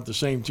they weren't the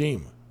same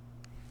team.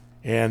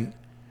 And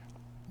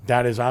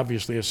that is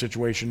obviously a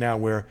situation now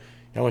where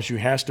LSU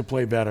has to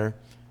play better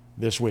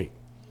this week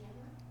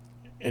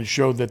and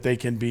show that they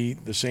can be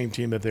the same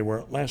team that they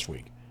were last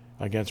week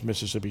against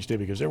Mississippi State,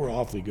 because they were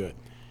awfully good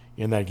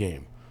in that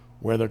game.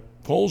 Where the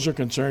polls are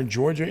concerned,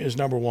 Georgia is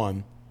number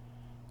 1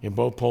 in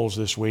both polls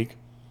this week.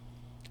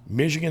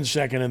 Michigan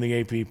second in the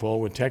AP poll,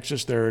 with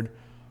Texas third,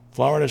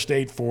 Florida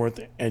State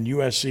 4th, and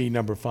USC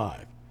number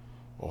 5.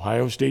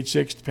 Ohio State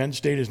 6th, Penn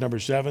State is number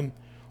 7,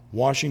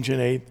 Washington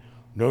 8th,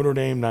 Notre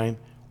Dame 9th,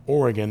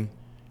 Oregon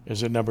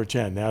is at number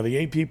 10. Now,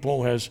 the AP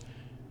poll has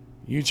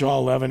Utah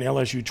 11,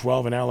 LSU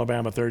 12, and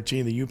Alabama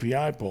 13. The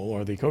UPI poll,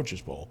 or the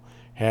coaches poll,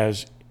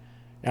 has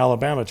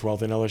Alabama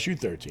 12th and LSU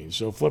 13.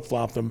 So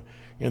flip-flop them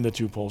in the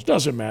 2 polls.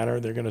 Doesn't matter.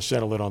 They're going to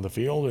settle it on the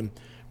field, and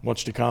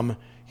what's to come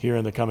here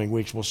in the coming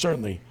weeks will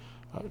certainly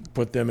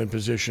put them in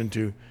position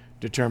to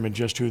determine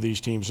just who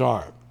these teams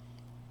are.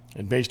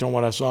 And based on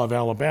what I saw of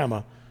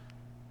Alabama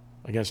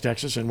against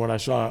Texas and what I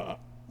saw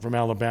from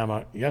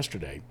Alabama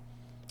yesterday,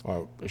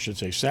 or I should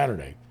say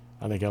Saturday,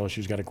 I think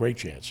LSU's got a great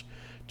chance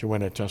to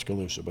win at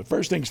Tuscaloosa. But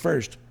first things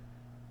first,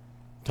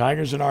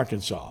 Tigers in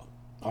Arkansas.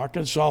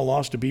 Arkansas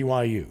lost to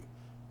BYU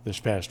this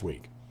past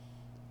week.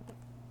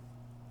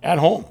 At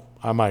home,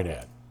 I might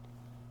add.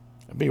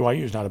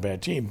 BYU is not a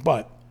bad team,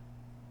 but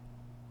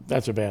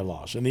that's a bad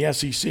loss. And the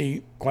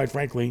SEC, quite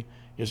frankly,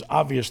 is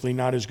obviously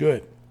not as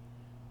good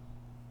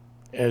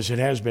as it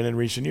has been in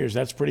recent years.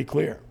 That's pretty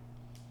clear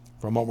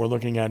from what we're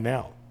looking at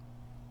now.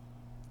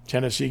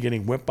 Tennessee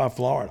getting whipped by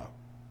Florida.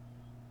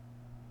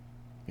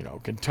 You know,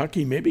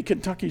 Kentucky, maybe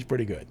Kentucky's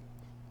pretty good.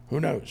 Who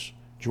knows?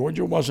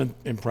 Georgia wasn't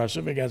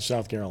impressive against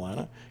South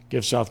Carolina.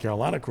 Give South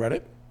Carolina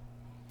credit.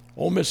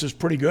 Ole Miss is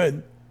pretty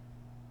good.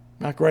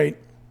 Not great.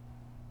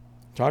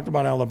 Talked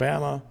about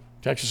Alabama.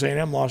 Texas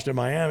A&M lost in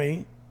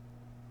Miami.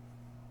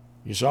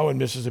 You saw what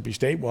Mississippi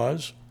State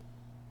was.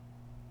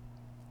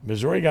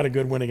 Missouri got a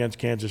good win against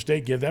Kansas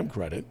State. Give them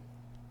credit.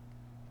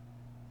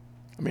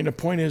 I mean, the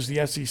point is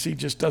the SEC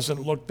just doesn't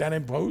look that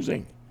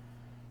imposing.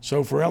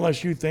 So for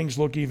LSU, things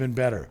look even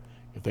better.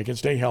 if they can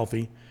stay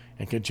healthy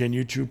and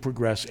continue to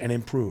progress and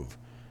improve,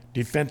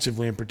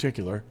 defensively in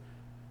particular,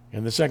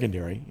 and the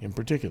secondary in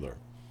particular.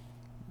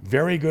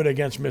 Very good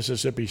against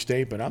Mississippi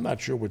State, but I'm not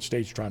sure what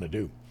State's trying to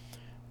do.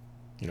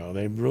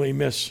 They really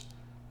miss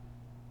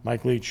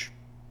Mike Leach,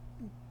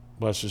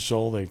 bless his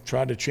soul. They've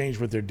tried to change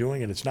what they're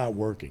doing, and it's not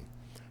working.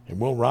 And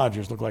Will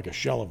Rogers looked like a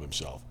shell of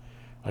himself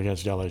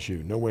against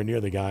LSU. Nowhere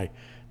near the guy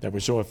that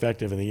was so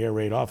effective in the air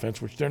raid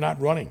offense, which they're not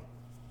running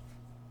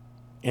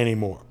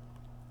anymore.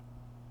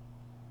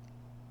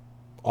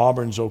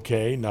 Auburn's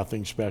okay,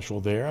 nothing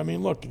special there. I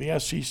mean, look, the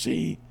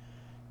SEC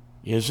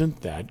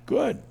isn't that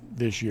good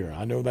this year.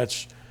 I know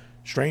that's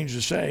strange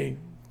to say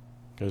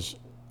because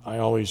I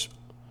always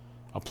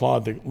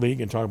applaud the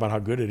league and talk about how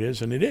good it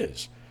is, and it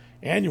is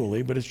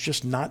annually, but it's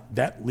just not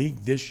that league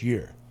this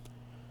year.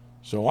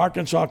 So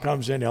Arkansas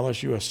comes in,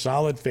 LSU a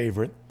solid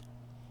favorite.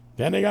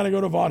 Then they got to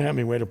go to Vaught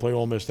Hemingway to play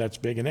Ole Miss. That's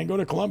big. And then go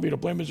to Columbia to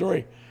play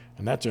Missouri.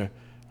 And that's a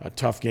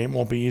tough game.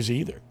 Won't be easy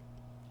either.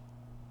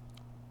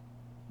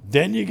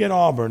 Then you get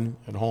Auburn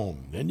at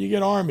home. Then you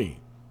get Army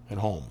at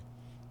home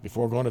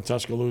before going to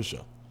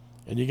Tuscaloosa.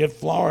 And you get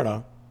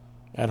Florida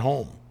at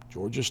home.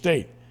 Georgia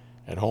State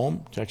at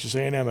home. Texas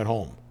A&M at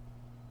home.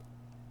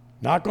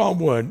 Knock on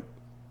wood,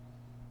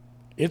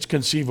 it's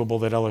conceivable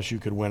that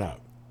LSU could win out.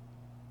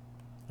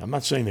 I'm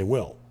not saying they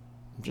will.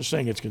 I'm just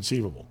saying it's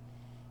conceivable.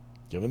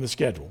 Given the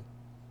schedule,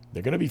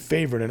 they're going to be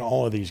favored in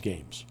all of these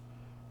games,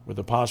 with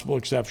the possible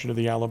exception of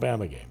the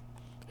Alabama game.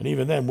 And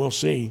even then, we'll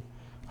see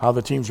how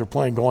the teams are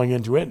playing going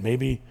into it.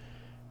 Maybe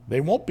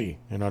they won't be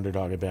an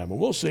underdog at Bama.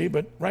 We'll see,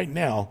 but right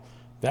now,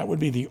 that would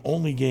be the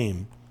only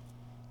game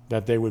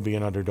that they would be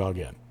an underdog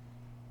in.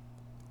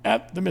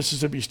 At the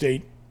Mississippi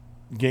State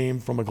game,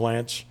 from a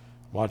glance,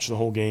 watch the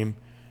whole game.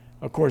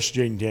 Of course,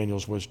 Jaden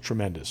Daniels was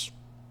tremendous.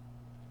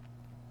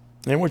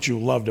 And what you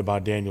loved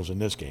about Daniels in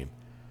this game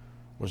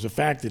was the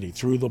fact that he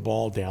threw the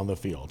ball down the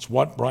field. It's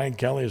what Brian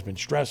Kelly has been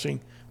stressing,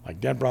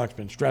 like Denbrock's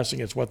been stressing.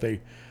 It's what they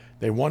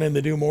want him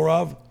to do more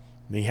of,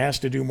 and he has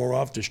to do more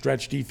of to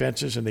stretch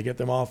defenses and to get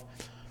them off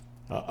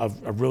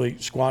of really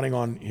squatting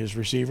on his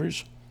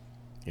receivers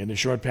in the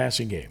short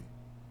passing game.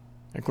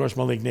 And of course,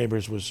 Malik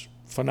Neighbors was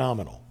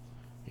phenomenal.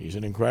 He's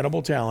an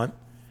incredible talent.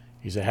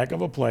 He's a heck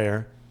of a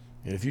player.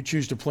 And if you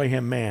choose to play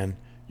him man,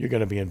 you're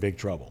going to be in big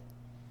trouble.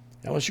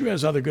 LSU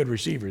has other good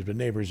receivers, but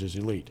Neighbors is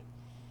elite.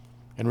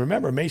 And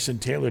remember, Mason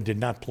Taylor did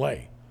not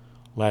play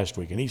last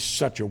week, and he's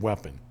such a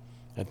weapon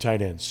at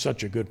tight end,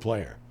 such a good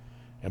player.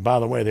 And by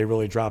the way, they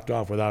really dropped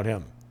off without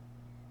him.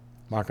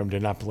 Markham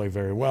did not play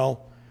very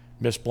well,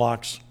 missed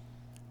blocks,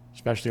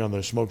 especially on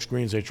the smoke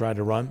screens they tried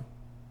to run.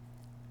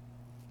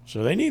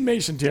 So they need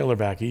Mason Taylor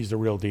back. He's the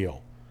real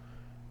deal.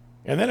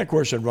 And then, of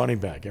course, at running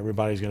back,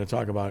 everybody's going to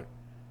talk about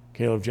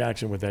Caleb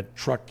Jackson with that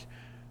truck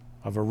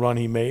of a run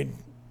he made,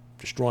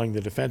 destroying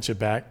the defensive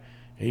back.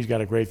 And he's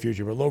got a great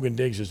future. But Logan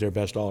Diggs is their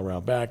best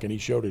all-around back, and he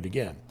showed it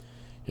again.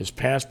 His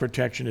pass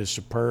protection is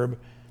superb.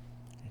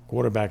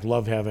 Quarterback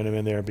loved having him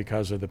in there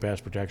because of the pass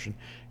protection.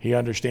 He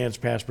understands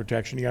pass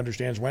protection. He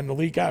understands when to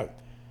leak out.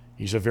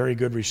 He's a very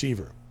good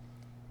receiver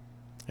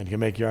and can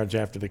make yards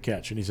after the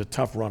catch. And he's a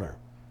tough runner.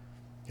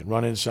 He can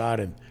run inside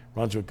and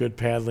runs with good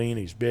pad lean.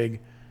 He's big.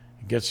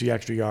 He gets the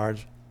extra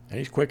yards. And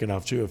he's quick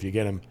enough, too, if you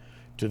get him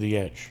to the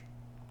edge.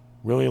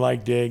 Really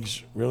like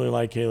Diggs. Really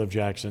like Caleb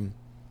Jackson.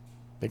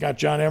 They got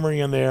John Emery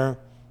in there.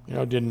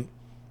 Didn't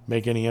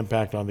make any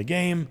impact on the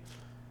game.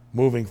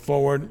 Moving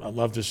forward, I'd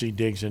love to see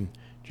Diggs and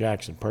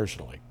Jackson,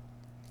 personally,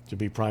 to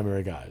be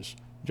primary guys.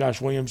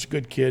 Josh Williams,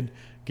 good kid.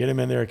 Get him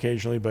in there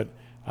occasionally, but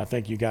I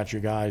think you got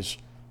your guys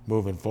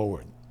moving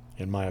forward,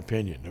 in my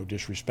opinion. No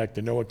disrespect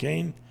to Noah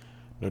Cain.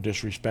 No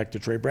disrespect to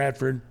Trey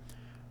Bradford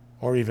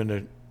or even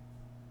to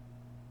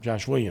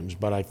Josh Williams,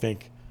 but I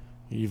think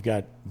you've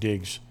got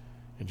Diggs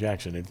and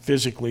Jackson. And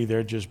physically,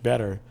 they're just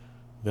better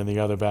than the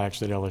other backs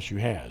that LSU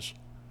has,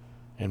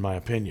 in my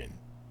opinion.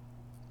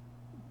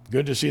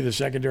 Good to see the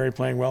secondary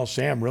playing well.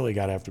 Sam really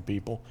got after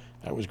people.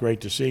 That was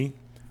great to see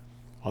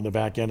on the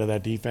back end of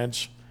that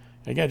defense.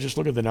 Again, just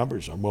look at the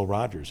numbers on Will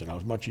Rogers and how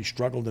much he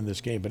struggled in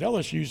this game. But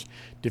LSU's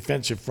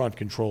defensive front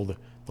controlled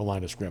the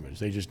line of scrimmage.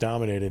 They just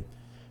dominated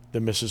the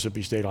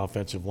Mississippi State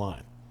offensive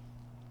line.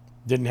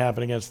 Didn't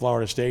happen against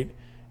Florida State.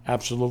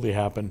 Absolutely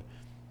happened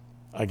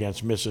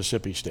against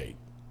Mississippi State.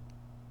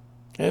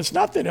 And it's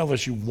not that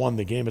LSU won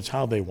the game, it's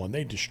how they won.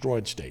 They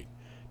destroyed State.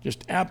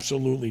 Just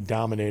absolutely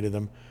dominated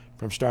them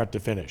from start to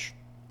finish.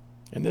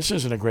 And this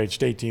isn't a great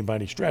State team by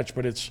any stretch,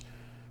 but it's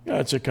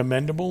a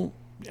commendable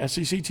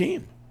SEC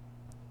team.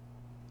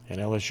 And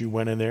LSU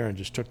went in there and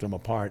just took them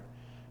apart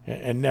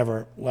and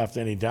never left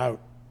any doubt.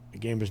 The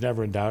game was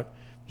never in doubt.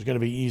 It was going to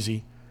be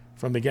easy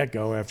from the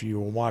get-go after you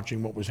were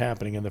watching what was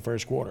happening in the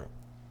first quarter.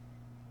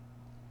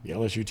 The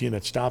LSU team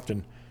that stopped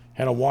and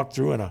had a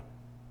walkthrough in a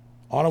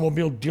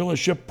automobile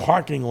dealership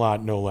parking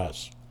lot, no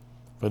less,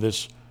 for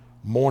this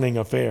morning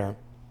affair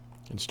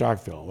in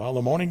Starkville. Well,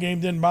 the morning game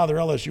didn't bother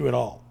LSU at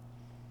all.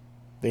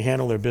 They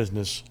handled their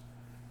business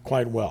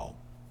quite well.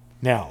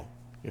 Now,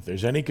 if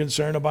there's any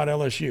concern about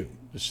LSU,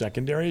 the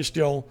secondary is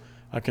still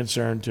a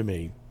concern to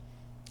me.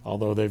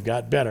 although they've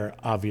got better,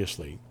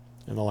 obviously,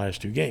 in the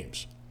last 2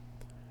 games.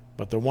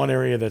 But the one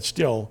area that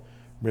still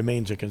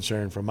remains a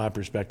concern from my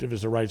perspective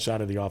is the right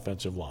side of the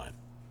offensive line.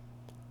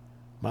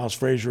 Miles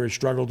Frazier has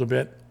struggled a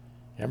bit.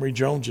 Emory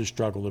Jones has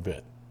struggled a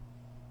bit.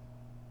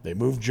 They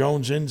moved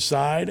Jones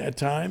inside at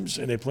times,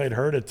 and they played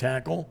Hurd at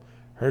tackle.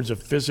 Hurd's a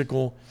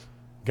physical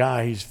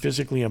guy. He's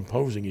physically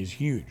imposing. He's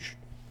huge.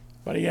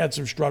 But he had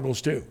some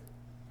struggles too.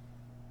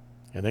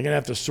 And they're going to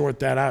have to sort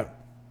that out.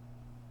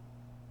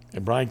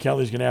 And Brian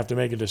Kelly's going to have to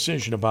make a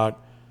decision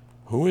about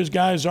who his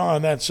guys are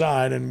on that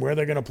side and where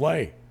they're going to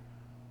play.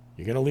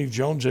 You're going to leave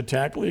Jones at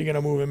tackle, or you're going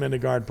to move him into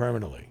guard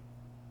permanently?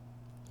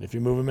 If you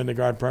move him into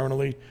guard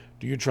permanently,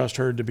 do you trust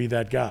Hurd to be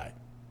that guy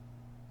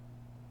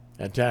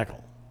at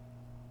tackle?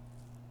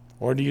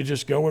 Or do you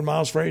just go with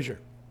Miles Frazier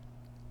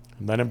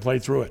and let him play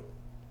through it?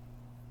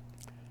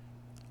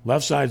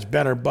 Left side's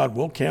better, but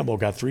Will Campbell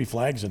got 3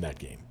 flags in that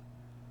game.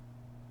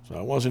 So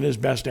it wasn't his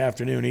best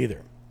afternoon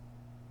either.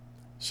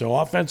 So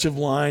offensive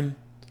line,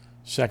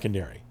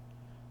 secondary,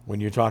 when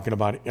you're talking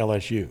about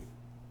LSU.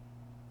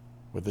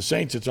 With the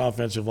Saints, it's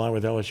offensive line.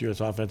 With LSU,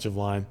 it's offensive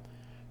line,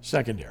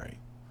 secondary.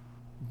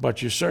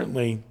 But you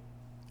certainly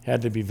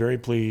had to be very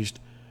pleased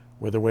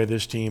with the way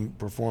this team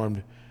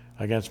performed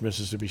against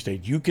Mississippi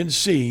State. You can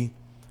see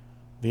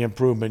the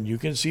improvement. You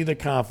can see the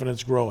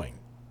confidence growing.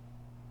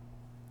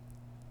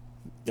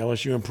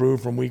 LSU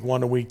improved from week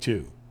 1 to week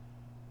 2,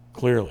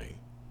 clearly.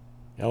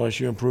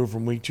 LSU improved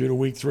from week 2 to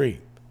week 3,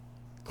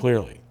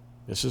 clearly.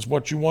 This is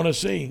what you want to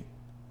see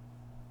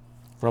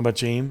from a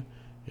team,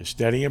 is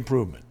steady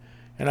improvement.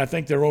 And I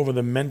think they're over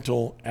the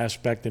mental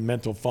aspect and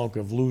mental funk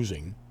of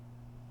losing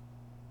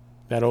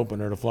that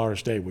opener to Florida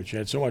State, which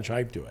had so much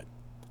hype to it.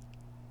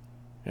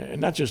 And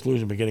not just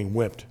losing, but getting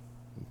whipped,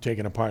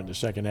 taken apart in the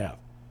second half.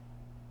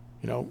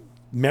 You know,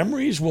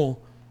 memories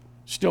will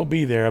still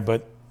be there,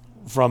 but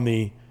from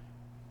the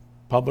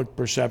public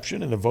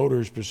perception and the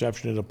voters'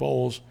 perception in the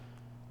polls,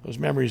 those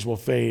memories will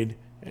fade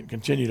and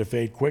continue to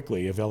fade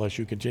quickly if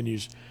LSU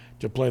continues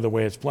to play the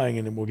way it's playing,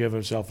 and it will give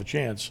itself a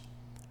chance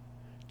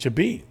to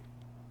be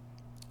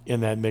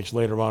in that mix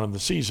later on in the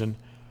season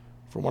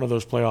for one of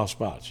those playoff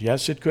spots.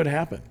 Yes, it could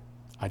happen.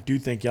 I do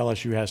think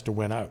LSU has to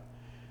win out.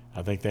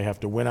 I think they have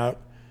to win out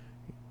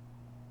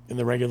in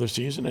the regular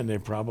season, and they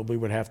probably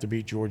would have to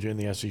beat Georgia in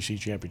the SEC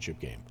championship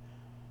game.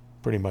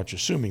 Pretty much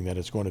assuming that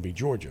it's going to be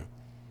Georgia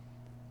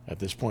at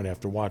this point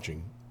after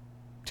watching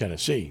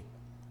Tennessee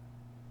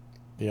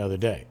the other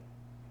day.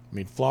 I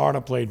mean,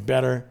 Florida played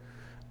better,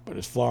 but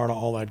is Florida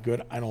all that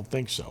good? I don't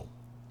think so.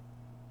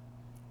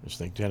 I just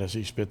think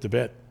Tennessee spit the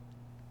bit.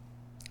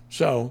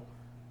 So,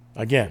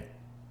 again,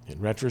 in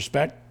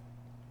retrospect,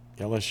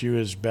 LSU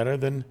is better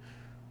than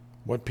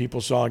what people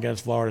saw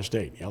against Florida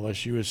State.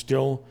 LSU is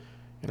still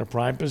in a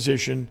prime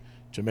position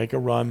to make a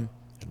run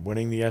at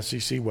winning the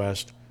SEC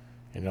West,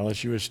 and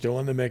LSU is still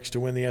in the mix to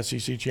win the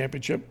SEC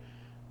championship.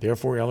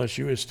 Therefore,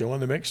 LSU is still in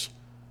the mix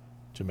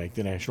to make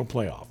the national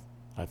playoff.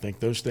 I think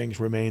those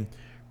things remain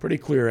pretty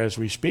clear as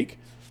we speak,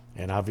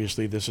 and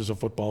obviously this is a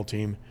football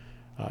team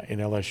in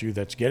LSU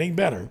that's getting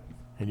better,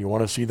 and you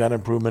want to see that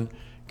improvement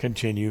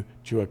continue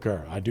to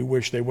occur. I do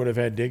wish they would have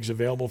had Diggs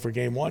available for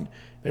game 1.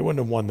 They wouldn't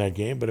have won that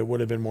game, but it would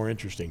have been more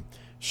interesting,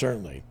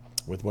 certainly,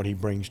 with what he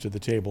brings to the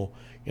table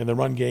in the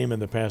run game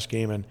and the pass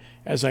game, and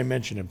as I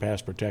mentioned, in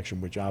pass protection,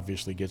 which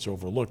obviously gets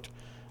overlooked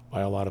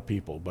by a lot of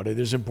people. But it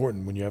is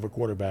important when you have a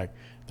quarterback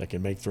that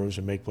can make throws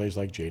and make plays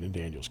like Jaden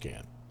Daniels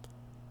can.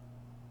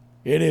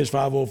 It is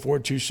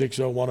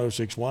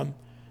 504-260-1061.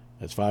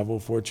 That's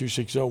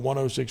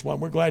 504-260-1061.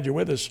 We're glad you're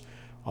with us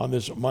on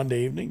this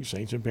Monday evening.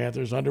 Saints and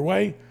Panthers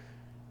underway.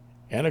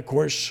 And, of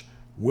course,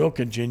 we'll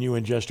continue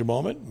in just a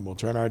moment. We'll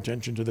turn our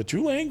attention to the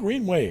Tulane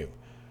Green Wave.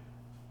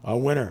 A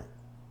winner,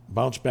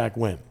 bounce-back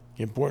win,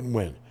 important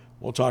win.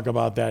 We'll talk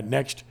about that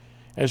next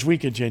as we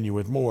continue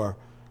with more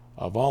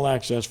of All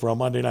Access for a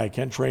Monday night.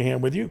 Ken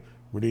Trahan with you,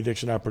 Rudy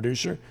Dixon, our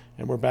producer,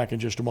 and we're back in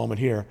just a moment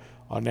here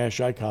on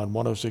Nash Icon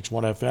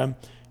 106.1 FM,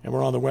 and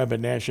we're on the web at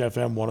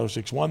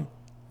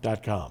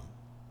NashFM1061.com.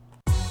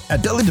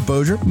 At Dudley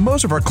DeBosier,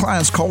 most of our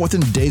clients call within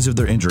days of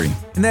their injury.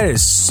 And that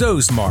is so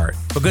smart,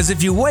 because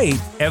if you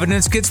wait,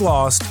 evidence gets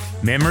lost,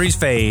 memories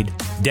fade,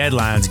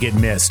 deadlines get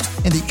missed.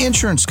 And the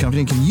insurance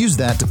company can use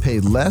that to pay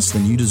less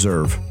than you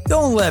deserve.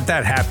 Don't let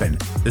that happen.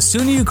 The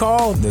sooner you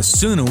call, the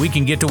sooner we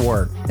can get to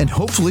work. And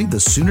hopefully, the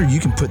sooner you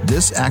can put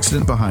this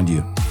accident behind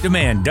you.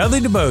 Demand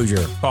Dudley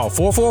DeBosier. Call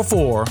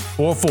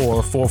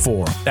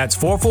 444-4444. That's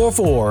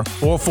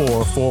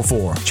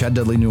 444-4444. Chad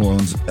Dudley, New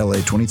Orleans, LA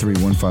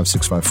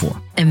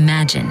 23-15654.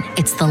 Imagine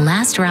it's the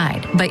last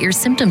ride, but your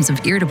symptoms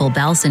of irritable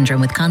bowel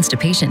syndrome with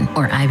constipation,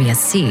 or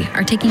IBS-C,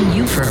 are taking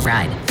you for a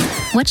ride.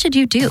 What should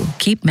you do?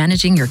 Keep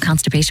managing your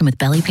constipation with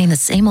belly pain the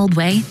same old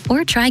way?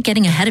 Or try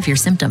getting ahead of your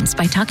symptoms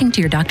by talking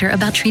to your doctor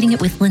about treating it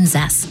with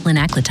Linzess,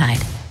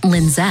 linaclotide.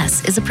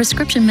 Linzess is a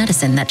prescription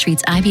medicine that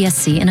treats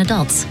IBS-C in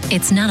adults.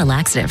 It's not a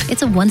laxative.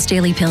 It's a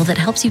once-daily pill that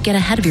helps you get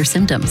ahead of your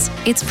symptoms.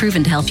 It's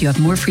proven to help you have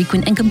more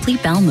frequent and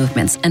complete bowel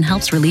movements and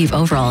helps relieve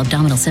overall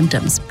abdominal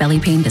symptoms, belly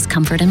pain,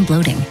 discomfort, and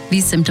bloating.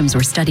 These symptoms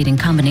were studied in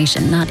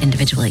combination, not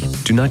individually.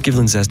 Do not give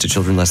Linzess to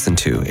children less than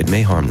 2. It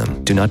may harm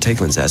them. Do not take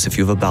Linzess if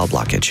you have a bowel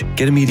blockage.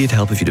 Get immediate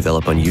help if you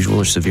develop unusual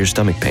or severe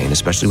stomach pain,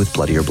 especially with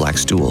bloody or black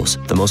stools.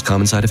 The most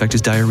common side effect is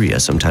diarrhea,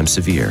 sometimes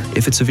severe.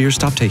 If it's severe,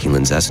 stop taking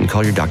Linzess and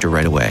call your doctor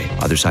right away.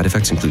 Other side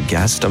effects include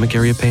gas, stomach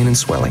area pain, and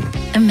swelling.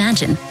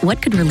 Imagine,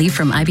 what could relief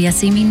from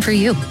IBS-C mean for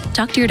you?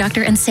 Talk to your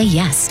doctor and say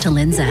yes to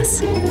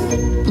Linzess.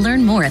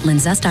 Learn more at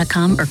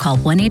linzess.com or call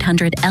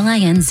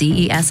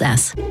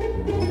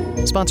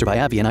 1-800-LINZESS. Sponsored by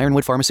AbbVie and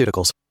Ironwood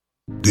Pharmaceuticals.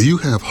 Do you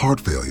have heart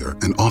failure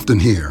and often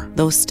hear,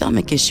 "Those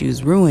stomach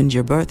issues ruined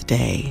your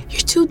birthday"?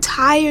 "You're too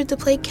tired to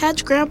play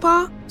catch,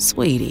 Grandpa."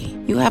 Sweetie,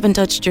 you haven't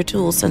touched your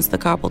tools since the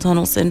carpal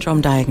tunnel syndrome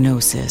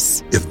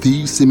diagnosis. If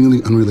these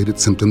seemingly unrelated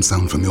symptoms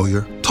sound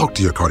familiar, talk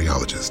to your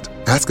cardiologist.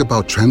 Ask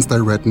about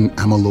transthyretin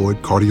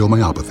amyloid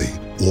cardiomyopathy,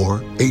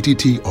 or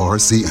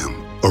ATTR-CM,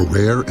 a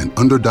rare and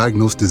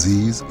underdiagnosed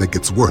disease that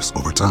gets worse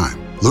over time.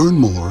 Learn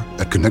more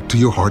at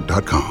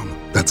connecttoyourheart.com.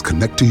 That's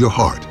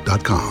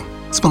connecttoyourheart.com.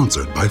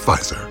 Sponsored by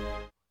Pfizer.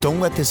 Don't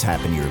let this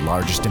happen to your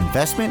largest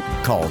investment.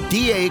 Call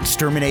DA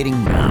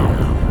Exterminating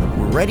now.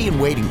 We're ready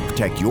and waiting to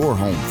protect your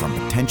home from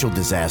potential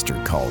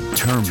disaster called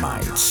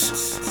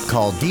termites.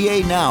 Call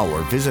DA now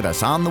or visit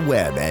us on the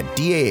web at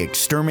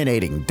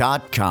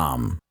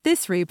daexterminating.com.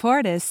 This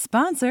report is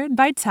sponsored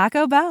by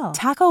Taco Bell.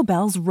 Taco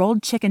Bell's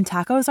rolled chicken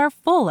tacos are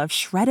full of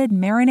shredded,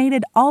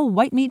 marinated, all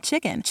white meat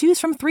chicken. Choose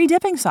from 3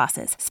 dipping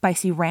sauces: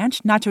 spicy ranch,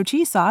 nacho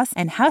cheese sauce,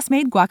 and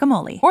house-made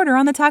guacamole. Order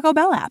on the Taco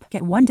Bell app.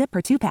 Get 1 dip per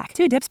 2-pack,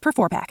 2 dips per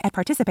 4-pack at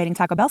participating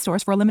Taco Bell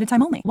stores for a limited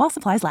time only, while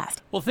supplies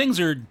last. Well, things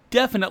are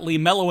definitely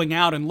mellowing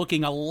out and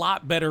looking a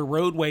lot better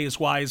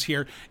roadways-wise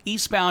here.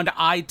 Eastbound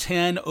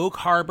I-10, Oak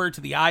Harbor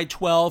to the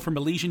I-12, from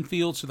Elysian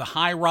Fields to the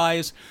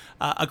high-rise,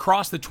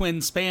 across the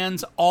twin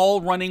spans, all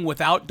running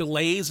without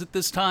delays at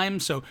this time,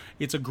 so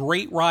it's a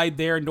great ride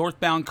there.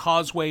 Northbound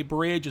Causeway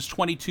Bridge is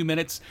 22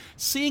 minutes.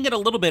 Seeing it a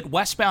little bit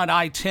westbound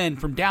I-10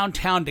 from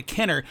downtown to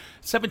Kenner,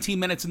 17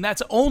 minutes, and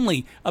that's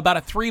only about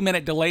a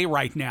 3-minute delay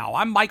right now.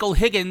 I'm Michael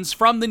Higgins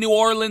from the New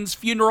Orleans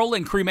Funeral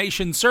and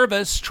Cremation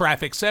Service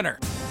Traffic Center.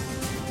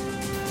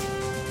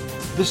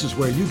 This is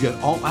where you get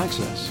all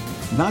access,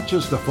 not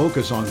just a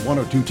focus on 1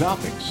 or 2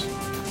 topics.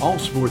 All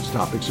sports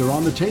topics are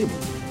on the table,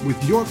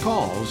 with your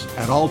calls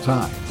at all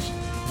times.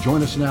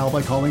 Join us now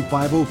by calling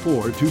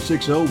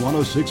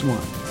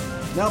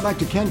 504-260-1061. Now back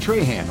to Ken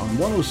Trahan on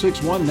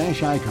 1061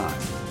 Nash Icon,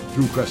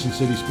 through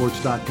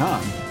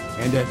CrescentCitySports.com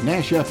and at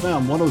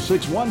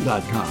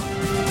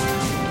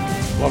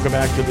NashFM1061.com. Welcome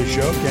back to the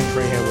show. Ken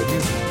Trahan with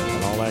you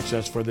on All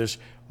Access for this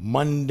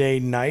Monday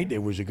night.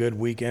 It was a good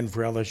weekend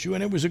for LSU,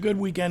 and it was a good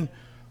weekend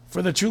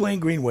for the Tulane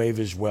Green Wave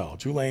as well.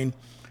 Tulane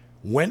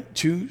went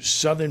to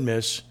Southern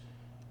Miss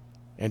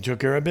and took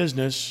care of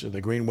business.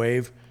 The Green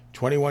Wave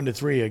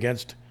 21-3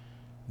 against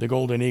the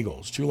Golden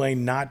Eagles.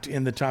 Tulane not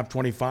in the top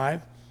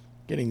 25,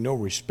 getting no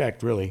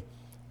respect really. I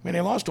mean,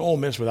 they lost to Ole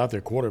Miss without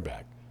their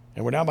quarterback,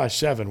 and we're down by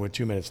 7 with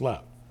 2 minutes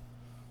left.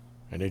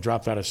 And they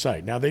dropped out of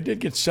sight. Now, they did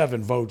get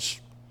 7 votes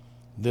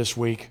this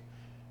week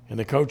in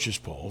the coaches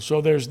poll,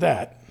 so there's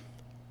that.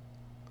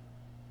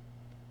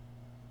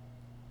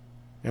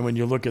 And when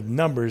you look at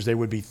numbers, they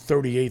would be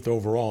 38th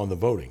overall in the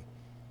voting.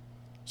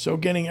 So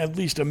getting at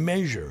least a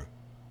measure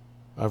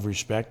of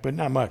respect, but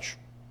not much,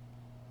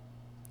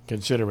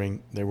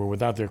 considering they were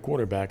without their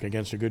quarterback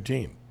against a good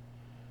team.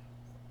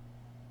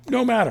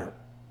 No matter.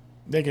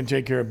 They can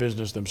take care of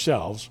business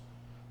themselves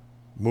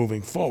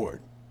moving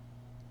forward.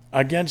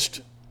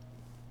 Against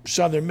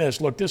Southern Miss,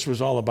 look, this was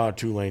all about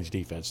Tulane's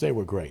defense. They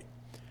were great.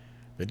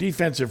 The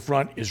defensive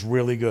front is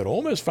really good.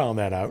 Ole Miss found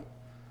that out.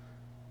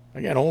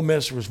 Again, Ole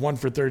Miss was 1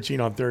 for 13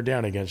 on 3rd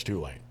down against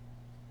Tulane.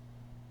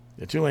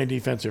 The Tulane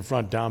defensive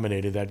front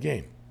dominated that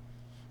game.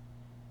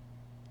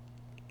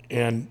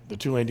 And the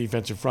Tulane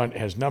defensive front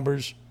has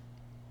numbers,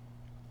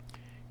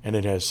 and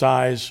it has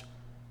size,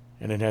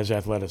 and it has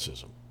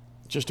athleticism.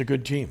 Just a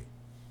good team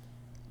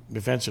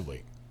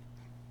defensively.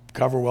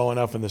 Cover well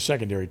enough in the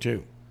secondary,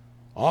 too.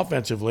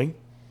 Offensively,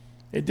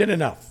 it did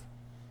enough.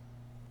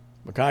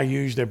 Mekhi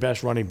Hughes, their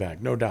best running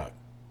back, no doubt.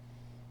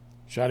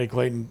 Shotty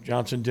Clayton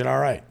Johnson did all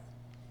right.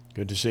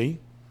 Good to see.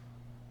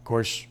 Of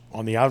course,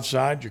 on the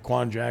outside,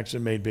 Jaquan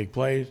Jackson made big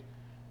plays.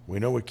 We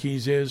know what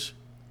Keys is.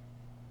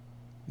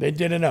 They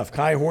did enough.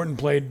 Kai Horton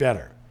played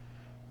better.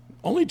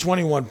 Only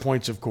 21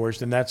 points, of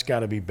course, and that's got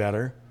to be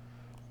better.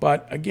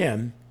 But,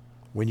 again,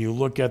 when you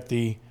look at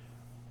the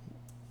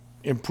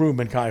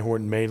improvement Kai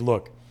Horton made,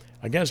 look,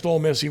 against Ole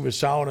Miss, he was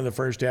solid in the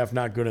first half,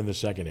 not good in the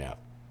second half.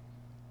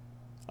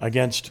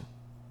 Against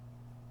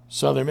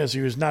Southern Miss,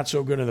 he was not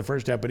so good in the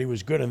first half, but he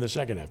was good in the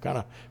second half. Kind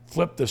of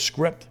flipped the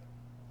script,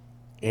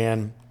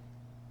 and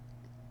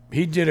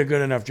he did a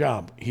good enough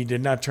job. He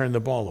did not turn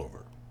the ball over.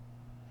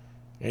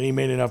 And he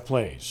made enough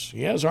plays.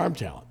 He has arm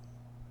talent.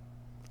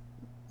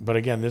 But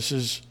again, this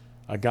is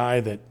a guy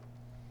that,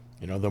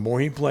 the more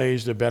he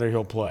plays, the better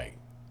he'll play.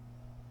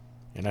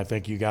 And I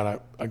think you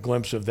got a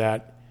glimpse of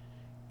that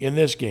in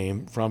this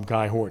game from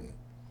Kai Horton.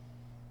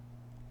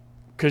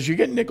 Because you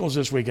get Nichols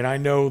this week, and I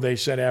know they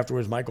said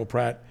afterwards Michael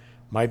Pratt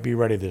might be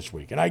ready this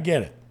week. And I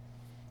get it.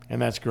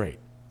 And that's great.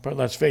 But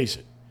let's face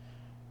it.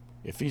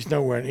 If he's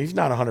not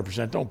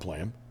 100%, don't play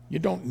him. You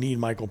don't need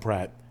Michael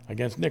Pratt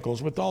against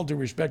Nichols, with all due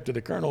respect to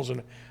the Colonels.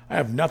 And I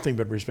have nothing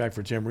but respect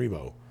for Tim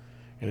Rebo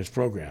and his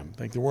program.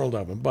 Think the world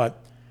of him.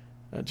 But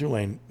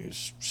Tulane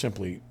is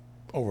simply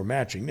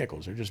overmatching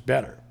Nichols. They're just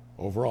better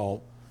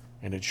overall,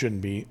 and it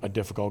shouldn't be a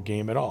difficult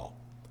game at all.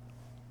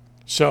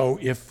 So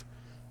if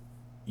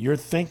you're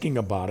thinking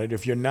about it,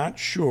 if you're not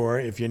sure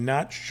if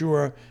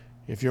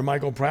you're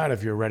Michael Pratt,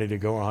 if you're ready to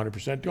go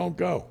 100%, don't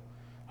go.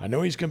 I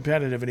know he's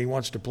competitive and he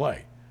wants to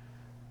play,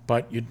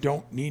 but you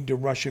don't need to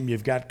rush him.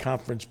 You've got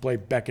conference play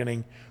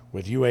beckoning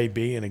with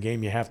UAB in a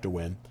game you have to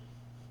win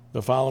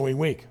the following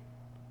week.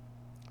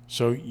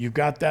 So you've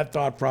got that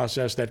thought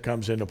process that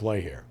comes into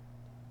play here.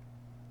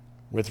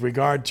 With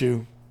regard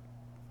to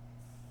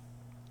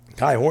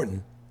Kai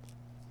Horton,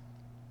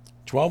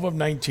 12 of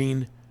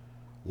 19,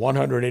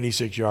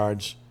 186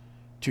 yards,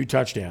 2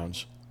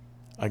 touchdowns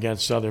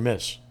against Southern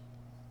Miss.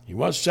 He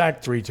was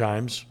sacked 3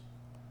 times,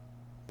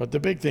 but the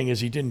big thing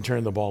is he didn't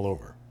turn the ball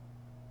over.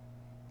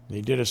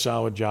 He did a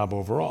solid job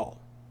overall.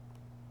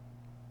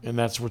 And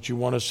that's what you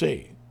want to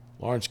see.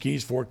 Lawrence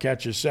Keys, 4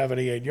 catches,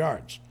 78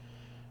 yards.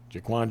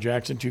 Jaquan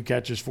Jackson, 2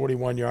 catches,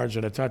 41 yards,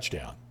 and a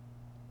touchdown.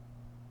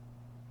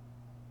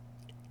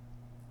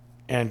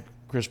 And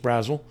Chris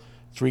Brazel,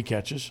 3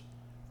 catches,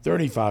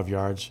 35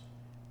 yards,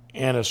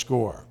 and a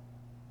score.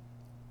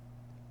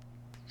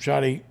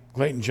 Shotty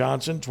Clayton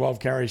Johnson, 12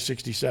 carries,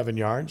 67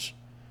 yards.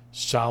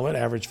 Solid,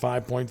 average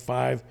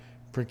 5.5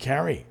 per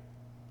carry.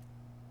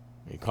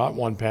 He caught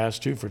 1 pass,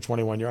 too, for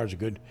 21 yards. A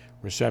good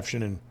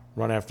reception and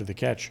run after the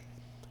catch.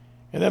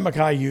 And then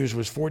Mekhi Hughes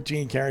was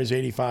 14 carries,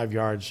 85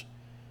 yards,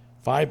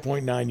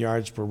 5.9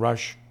 yards per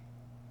rush.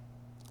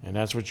 And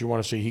that's what you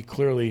want to see. He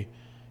clearly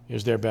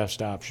is their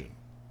best option.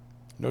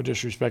 No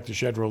disrespect to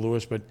Shedro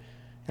Lewis, but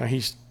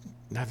he's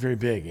not very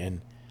big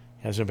and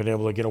hasn't been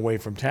able to get away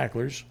from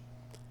tacklers.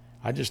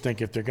 I just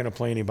think if they're going to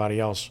play anybody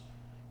else,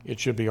 it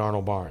should be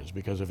Arnold Barnes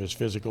because of his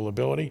physical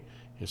ability,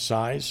 his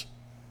size,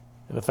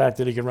 and the fact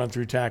that he can run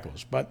through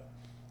tackles. But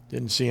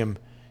didn't see him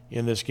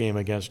in this game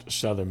against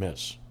Southern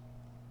Miss.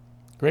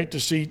 Great to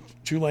see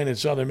Tulane and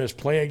Southern Miss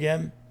play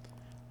again.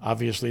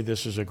 Obviously,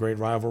 this is a great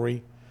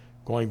rivalry.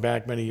 Going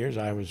back many years,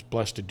 I was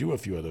blessed to do a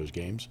few of those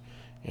games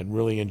and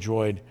really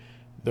enjoyed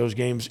those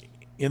games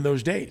in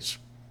those days.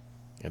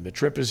 And the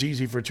trip is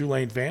easy for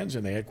Tulane fans,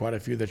 and they had quite a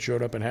few that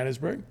showed up in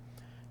Hattiesburg.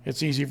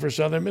 It's easy for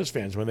Southern Miss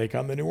fans when they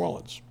come to New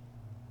Orleans.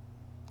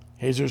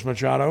 Jesus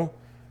Machado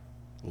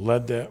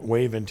led the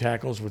wave in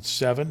tackles with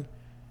 7.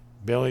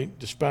 Billy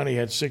Despani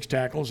had 6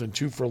 tackles and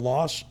 2 for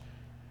loss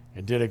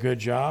and did a good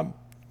job.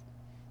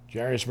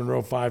 Jarius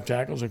Monroe, 5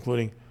 tackles,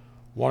 including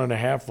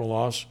 1.5 for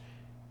loss.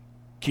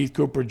 Keith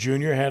Cooper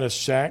Jr. had a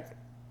sack.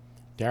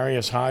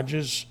 Darius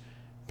Hodges,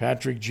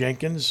 Patrick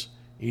Jenkins,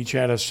 each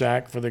had a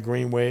sack for the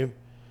Green Wave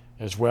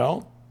as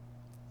well.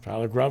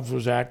 Tyler Grubbs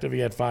was active. He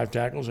had 5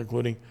 tackles,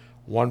 including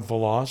 1 for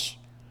loss.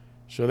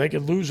 So they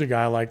could lose a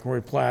guy like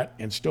Corey Platt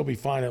and still be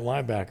fine at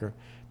linebacker.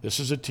 This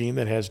is a team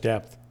that has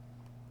depth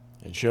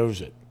and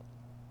shows it.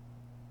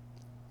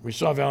 We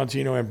saw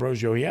Valentino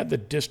Ambrosio. He had the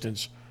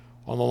distance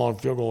on the long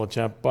field goal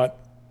attempt, but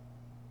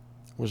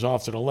was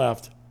off to the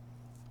left.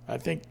 I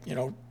think,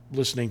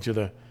 listening to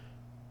the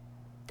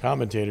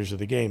commentators of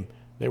the game,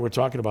 they were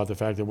talking about the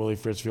fact that Willie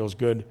Fritz feels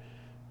good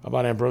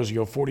about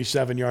Ambrosio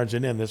 47 yards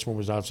and in. This one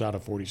was outside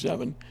of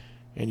 47,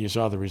 and you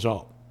saw the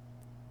result.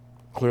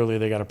 Clearly,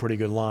 they got a pretty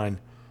good line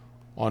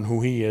on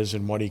who he is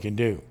and what he can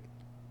do.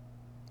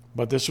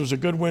 But this was a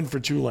good win for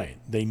Tulane.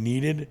 They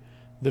needed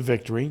the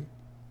victory,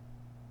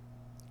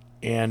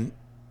 and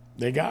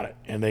they got it.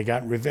 And they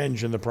got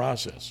revenge in the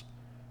process,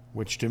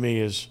 which to me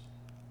is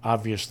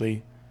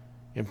obviously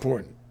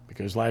important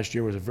because last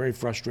year was a very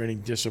frustrating,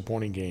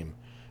 disappointing game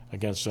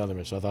against Southern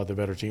Miss. I thought the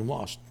better team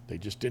lost. They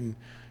just didn't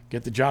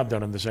get the job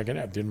done in the second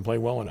half, didn't play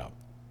well enough.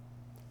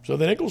 So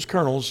the Nichols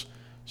Colonels,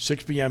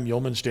 6 p.m.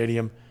 Yulman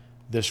Stadium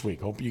this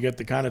week. Hope you get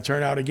the kind of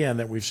turnout again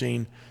that we've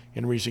seen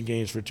in recent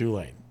games for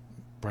Tulane.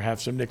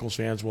 Perhaps some Nichols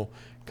fans will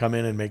come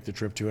in and make the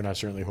trip too, and I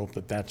certainly hope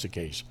that that's the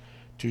case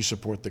to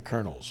support the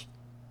Colonels.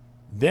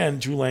 Then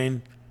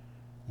Tulane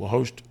will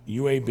host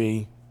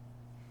UAB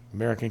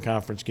American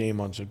Conference game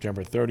on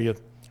September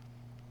 30th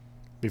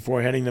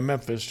before heading to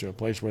Memphis, to a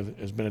place where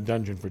has been a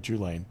dungeon for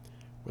Tulane,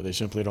 where they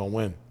simply don't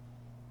win.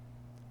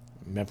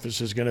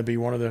 Memphis is going to be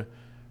one of the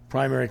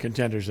primary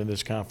contenders in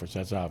this conference,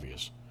 that's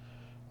obvious.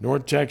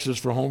 North Texas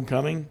for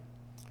homecoming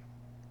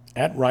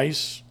at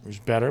Rice, who's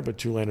better, but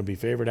Tulane will be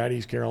favored. At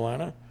East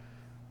Carolina,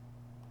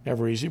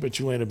 never easy, but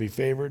Tulane will be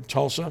favored.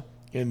 Tulsa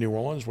in New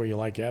Orleans, where you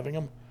like having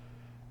them.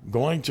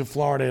 Going to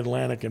Florida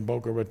Atlantic and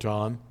Boca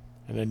Raton,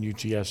 and then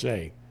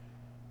UTSA.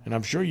 And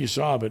I'm sure you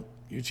saw, but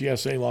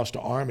UTSA lost to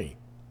Army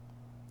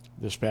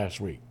this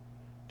past week.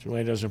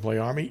 Tulane doesn't play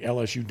Army.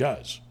 LSU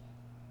does.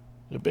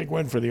 A big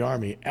win for the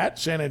Army at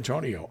San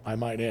Antonio, I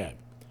might add.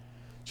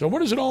 So what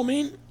does it all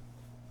mean?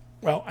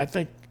 Well, I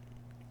think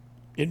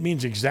it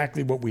means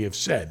exactly what we have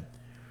said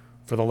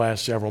for the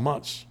last several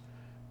months.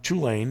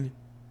 Tulane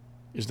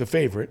is the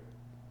favorite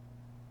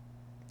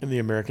in the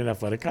American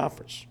Athletic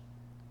Conference.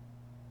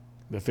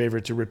 The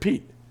favorite to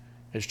repeat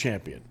as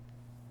champion.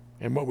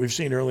 And what we've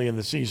seen early in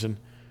the season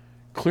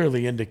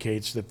clearly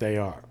indicates that they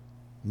are.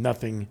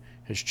 Nothing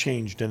has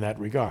changed in that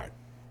regard.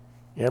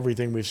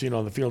 Everything we've seen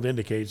on the field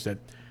indicates that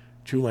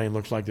Tulane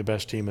looks like the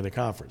best team in the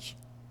conference.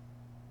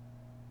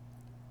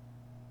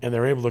 And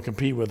they're able to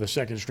compete with a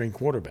second-string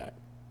quarterback.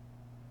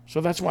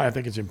 So that's why I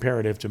think it's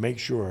imperative to make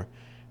sure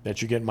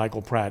that you get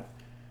Michael Pratt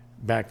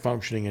back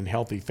functioning in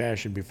healthy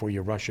fashion before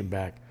you rush him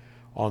back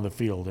on the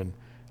field. And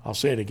I'll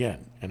say it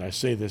again, and I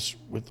say this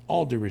with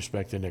all due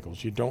respect to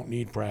Nichols. You don't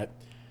need Pratt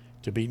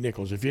to beat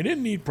Nichols. If you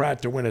didn't need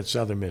Pratt to win at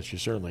Southern Miss, you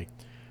certainly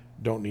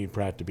don't need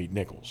Pratt to beat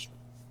Nichols.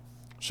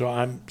 So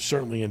I'm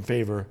certainly in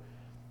favor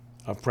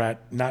of Pratt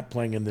not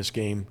playing in this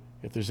game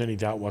if there's any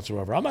doubt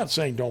whatsoever. I'm not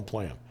saying don't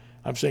play him.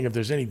 I'm saying if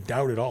there's any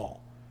doubt at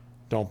all,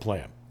 don't play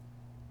him.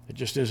 It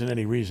just isn't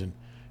any reason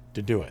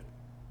to do it.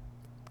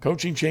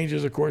 Coaching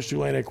changes, of course.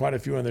 Tulane had quite a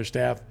few on their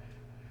staff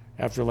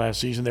after last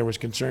season. There was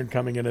concern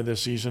coming into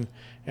this season,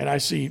 and I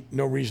see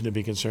no reason to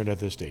be concerned at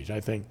this stage. I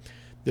think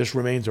this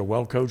remains a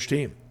well-coached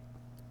team.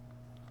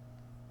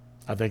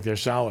 I think they're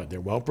solid.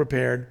 They're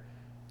well-prepared.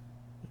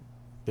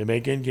 They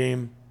make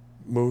in-game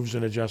moves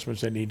and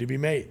adjustments that need to be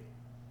made.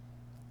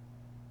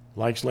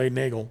 Like Slade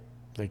Nagel,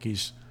 I think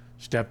he's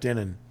stepped in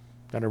and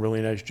done a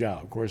really nice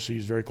job. Of course,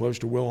 he's very close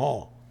to Will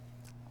Hall.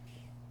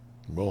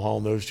 Will Hall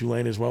knows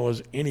Tulane as well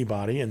as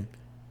anybody, and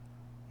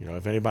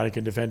if anybody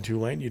can defend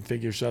Tulane, you'd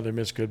figure Southern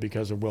Miss could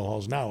because of Will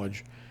Hall's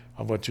knowledge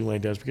of what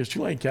Tulane does, because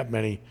Tulane kept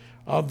many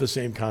of the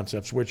same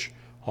concepts which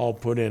Hall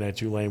put in at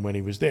Tulane when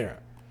he was there.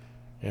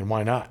 And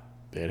why not?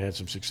 They had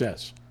some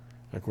success.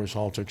 Of course,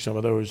 Hall took some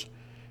of those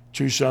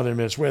to Southern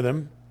Miss with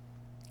him,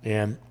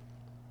 and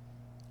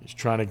he's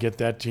trying to get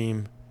that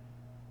team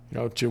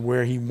to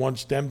where he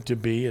wants them to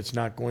be. It's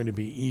not going to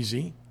be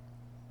easy.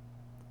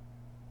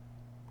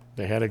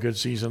 They had a good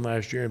season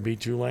last year and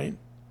beat Tulane.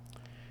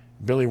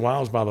 Billy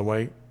Wiles, by the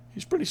way,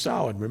 he's pretty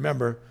solid.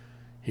 Remember,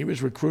 he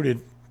was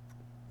recruited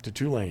to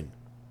Tulane.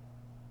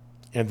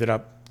 Ended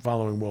up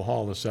following Will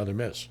Hall to Southern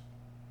Miss.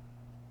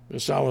 A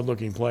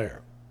solid-looking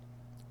player.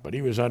 But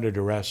he was under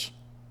duress.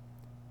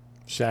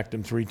 Sacked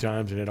him 3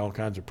 times and had all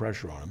kinds of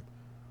pressure on him.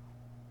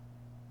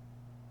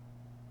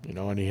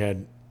 And he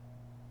had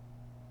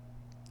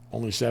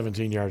only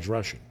 17 yards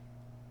rushing.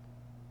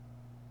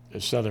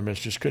 As Southern Miss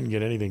just couldn't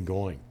get anything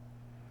going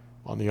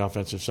on the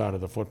offensive side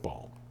of the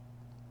football.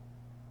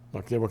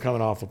 Look, they were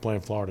coming off of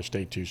playing Florida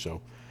State too, so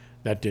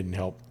that didn't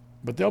help.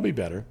 But they'll be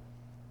better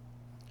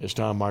as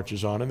time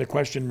marches on. And the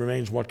question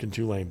remains, what can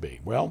Tulane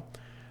be? Well,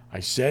 I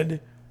said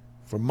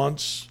for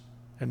months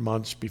and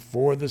months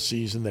before the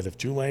season that if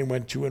Tulane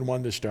went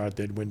 2-1 to start,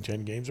 they'd win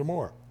 10 games or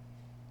more.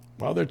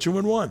 Well, they're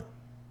 2-1.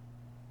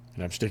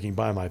 And I'm sticking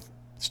by my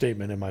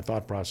statement and my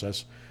thought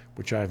process,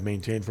 which I've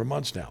maintained for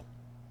months now.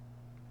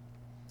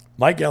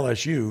 Like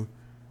LSU,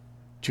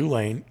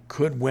 Tulane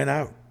could win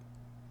out.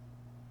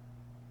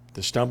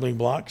 The stumbling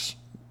blocks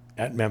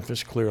at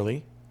Memphis,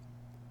 clearly.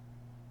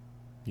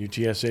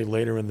 UTSA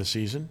later in the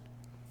season.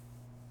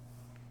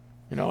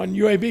 And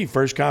UAB,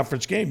 first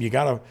conference game. You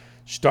got to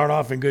start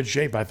off in good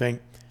shape. I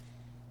think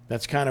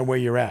that's kind of where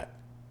you're at.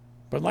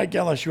 But like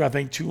LSU, I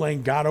think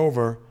Tulane got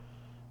over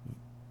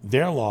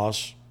their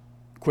loss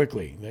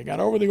quickly. They got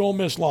over the Ole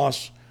Miss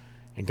loss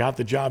and got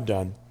the job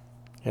done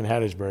in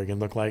Hattiesburg and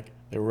looked like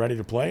they were ready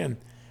to play and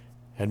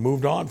had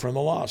moved on from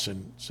the loss.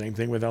 And same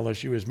thing with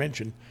LSU as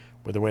mentioned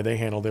with the way they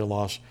handled their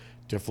loss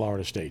to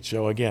Florida State.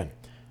 So again,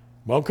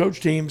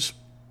 well-coached teams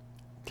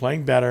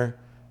playing better.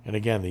 And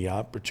again, the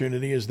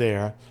opportunity is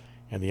there.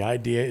 And the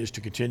idea is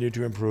to continue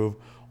to improve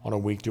on a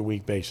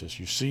week-to-week basis.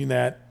 You've seen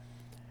that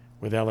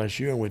with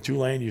LSU, and with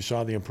Tulane, you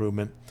saw the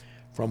improvement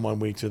from one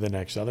week to the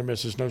next. Southern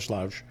Miss is no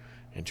slouch,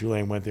 and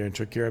Tulane went there and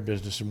took care of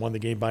business and won the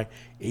game by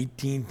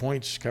 18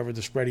 points, covered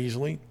the spread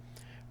easily.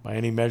 By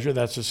any measure,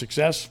 that's a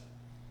success,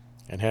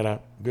 and had a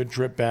good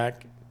trip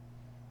back,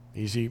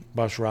 easy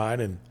bus ride,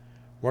 and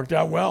worked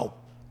out well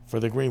for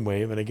the Green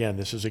Wave. And again,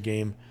 this is a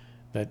game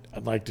that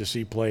I'd like to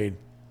see played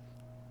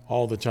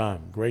all the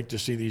time. Great to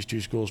see these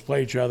two schools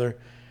play each other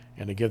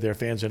and to give their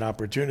fans an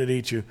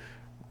opportunity to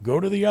go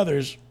to the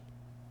other's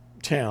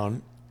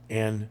town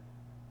and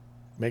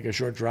make a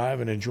short drive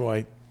and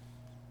enjoy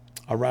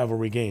a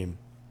rivalry game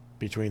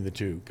between the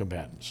two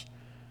combatants.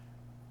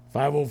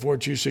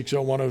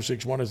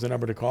 504-260-1061 is the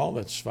number to call.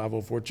 That's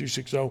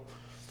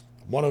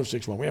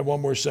 504-260-1061. We have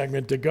one more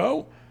segment to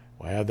go.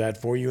 We'll have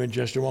that for you in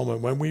just a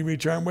moment when we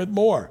return with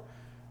more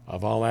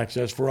of All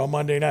Access for a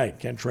Monday night.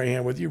 Ken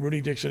Trahan with you.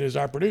 Rudy Dixon is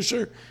our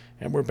producer,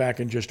 and we're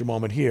back in just a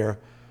moment here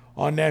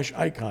on Nash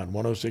Icon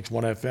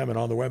 106.1 FM and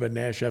on the web at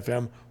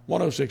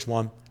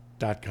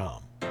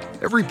NashFM1061.com.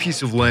 Every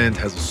piece of land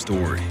has a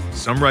story.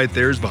 Some write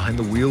theirs behind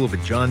the wheel of a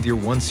John Deere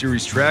 1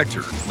 Series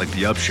tractor, like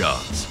the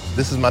Upshaws.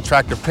 This is my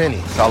tractor Penny.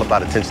 It's all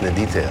about attention to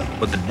detail.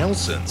 But the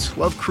Nelsons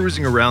love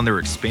cruising around their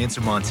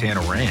expansive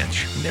Montana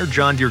ranch in their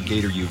John Deere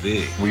Gator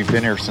UV. We've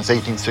been here since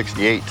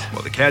 1868.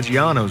 While the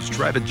Caggianos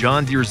drive a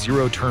John Deere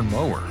zero-turn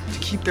mower to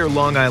keep their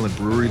Long Island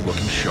brewery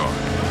looking sharp.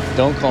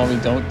 Don't call me,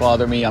 don't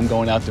bother me. I'm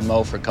going out to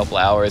mow for a couple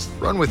hours.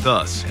 Run with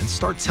us and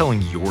start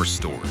telling your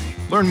story.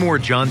 Learn more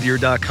at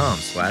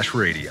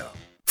johndeere.com/radio.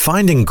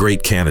 Finding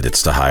great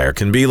candidates to hire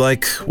can be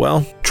like,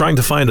 well, trying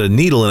to find a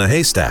needle in a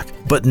haystack,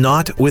 but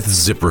not with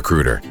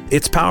ZipRecruiter.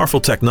 Its powerful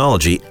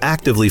technology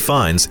actively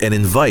finds and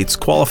invites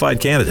qualified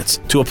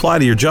candidates to apply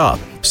to your job.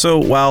 So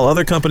while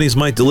other companies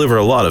might deliver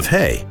a lot of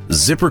hay,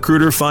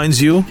 ZipRecruiter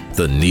finds you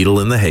the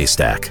needle in the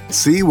haystack.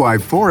 See why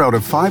 4 out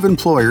of 5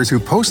 employers who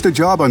post a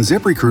job on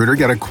ZipRecruiter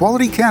get a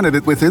quality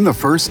candidate within the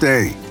first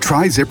day.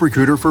 Try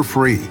ZipRecruiter for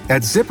free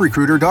at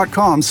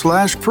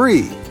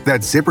ZipRecruiter.com/free.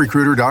 That's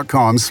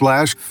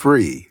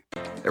ZipRecruiter.com/free.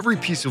 Every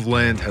piece of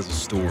land has a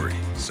story.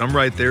 Some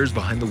write theirs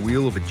behind the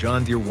wheel of a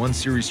John Deere 1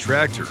 Series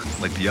tractor,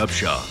 like the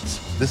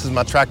Upshaws. This is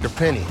my tractor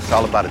Penny. It's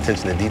all about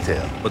attention to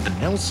detail. But the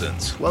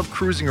Nelsons love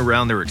cruising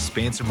around their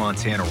expansive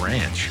Montana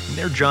ranch in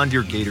their John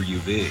Deere Gator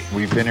UV.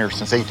 We've been here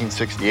since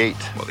 1868.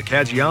 While the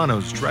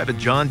Caggianos drive a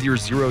John Deere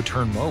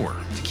zero-turn mower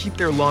to keep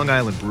their Long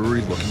Island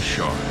brewery looking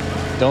sharp.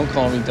 Don't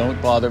call me,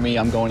 don't bother me.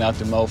 I'm going out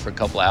to mow for a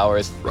couple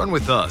hours. Run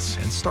with us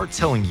and start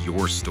telling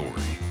your story.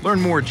 Learn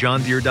more at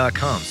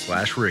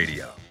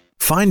johndeere.com/radio.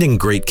 Finding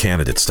great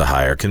candidates to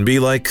hire can be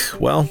like,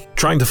 well,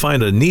 trying to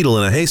find a needle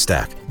in a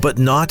haystack, but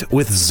not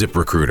with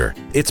ZipRecruiter.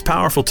 Its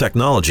powerful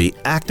technology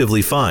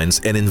actively finds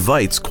and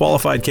invites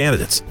qualified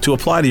candidates to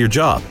apply to your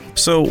job.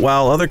 So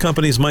while other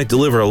companies might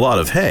deliver a lot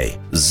of hay,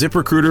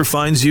 ZipRecruiter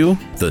finds you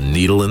the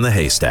needle in the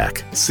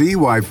haystack. See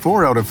why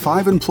 4 out of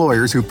 5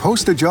 employers who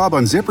post a job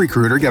on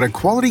ZipRecruiter get a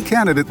quality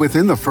candidate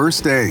within the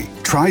first day.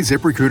 Try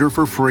ZipRecruiter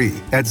for free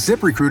at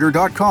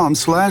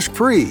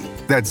ZipRecruiter.com/free.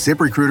 That's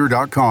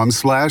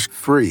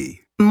ZipRecruiter.com/free.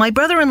 My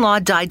brother-in-law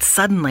died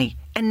suddenly,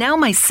 and now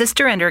my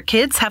sister and her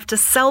kids have to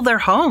sell their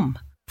home.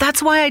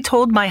 That's why I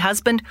told my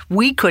husband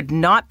we could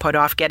not put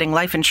off getting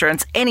life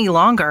insurance any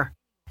longer.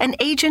 An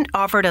agent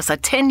offered us a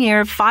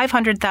 10-year,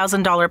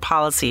 $500,000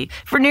 policy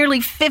for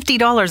nearly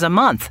 $50 a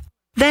month.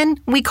 Then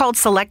we called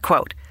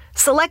SelectQuote.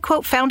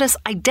 SelectQuote found us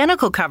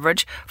identical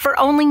coverage for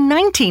only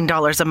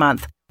 $19 a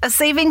month, a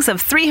savings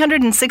of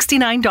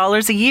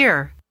 $369 a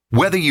year.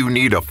 Whether you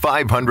need a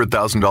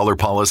 $500,000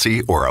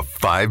 policy or a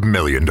 $5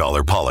 million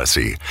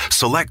policy,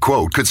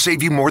 SelectQuote could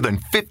save you more than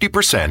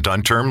 50%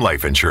 on term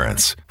life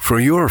insurance.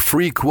 For your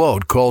free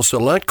quote, call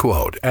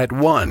SelectQuote at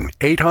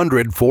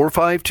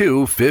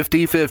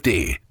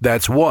 1-800-452-5050.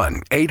 That's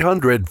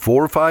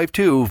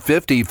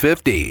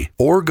 1-800-452-5050.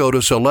 Or go to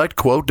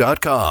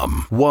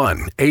SelectQuote.com.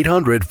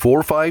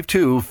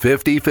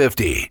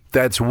 1-800-452-5050.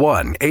 That's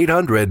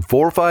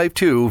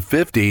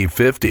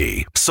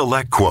 1-800-452-5050.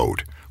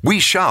 SelectQuote.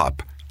 We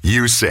shop.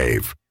 You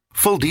save.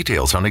 Full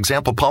details on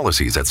example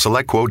policies at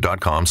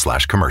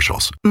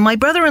selectquote.com/commercials. My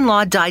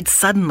brother-in-law died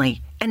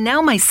suddenly, and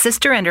now my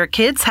sister and her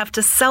kids have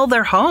to sell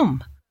their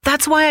home.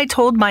 That's why I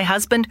told my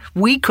husband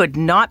we could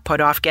not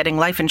put off getting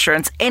life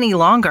insurance any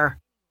longer.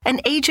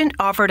 An agent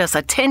offered us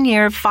a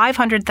 10-year,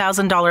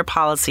 $500,000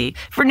 policy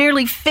for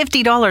nearly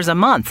 $50 a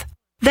month.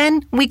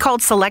 Then we called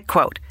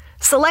SelectQuote.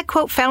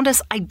 SelectQuote found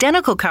us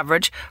identical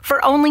coverage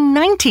for only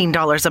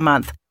 $19 a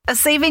month, a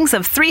savings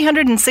of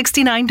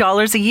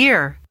 $369 a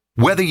year.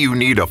 Whether you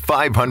need a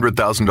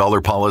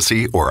 $500,000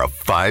 policy or a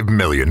 $5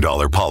 million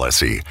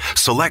policy,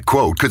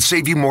 SelectQuote could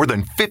save you more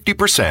than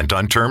 50%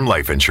 on term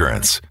life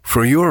insurance.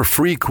 For your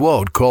free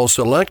quote, call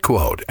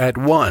SelectQuote at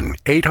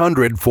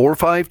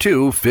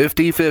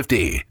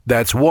 1-800-452-5050.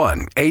 That's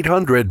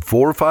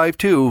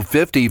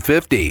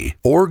 1-800-452-5050.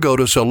 Or go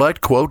to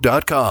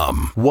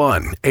SelectQuote.com.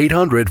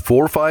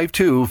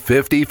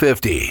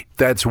 1-800-452-5050.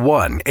 That's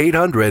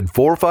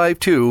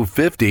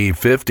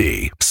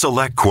 1-800-452-5050.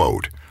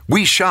 SelectQuote.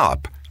 We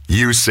shop.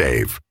 You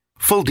save.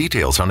 Full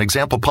details on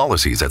example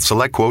policies at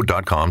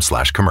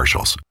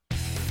selectquote.com/commercials.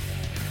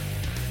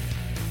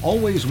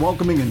 Always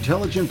welcoming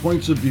intelligent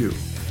points of view,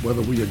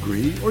 whether we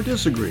agree or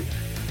disagree.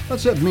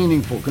 Let's have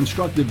meaningful,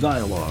 constructive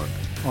dialogue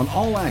on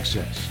All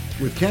Access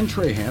with Ken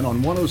Trahan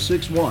on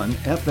 106.1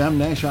 FM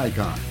Nash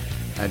Icon,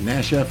 at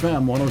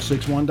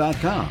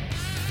NashFM1061.com,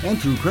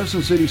 and through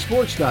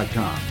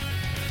CrescentCitySports.com.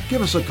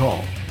 Give us a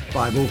call,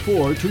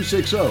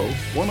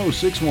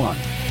 504-260-1061.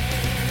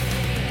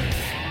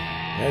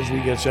 As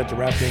we get set to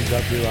wrap things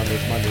up here on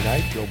this Monday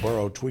night, Joe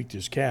Burrow tweaked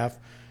his calf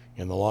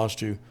in the loss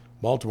to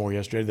Baltimore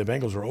yesterday. The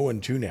Bengals are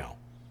 0-2 now,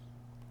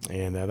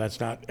 and that's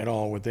not at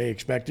all what they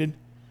expected.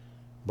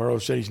 Burrow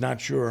said he's not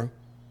sure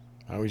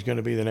how he's going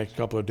to be the next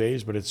couple of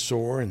days, but it's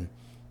sore and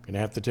going to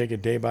have to take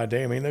it day by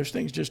day. I mean, those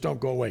things just don't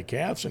go away.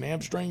 Calves and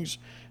hamstrings,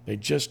 they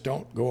just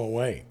don't go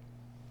away.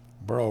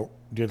 Burrow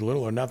did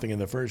little or nothing in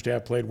the first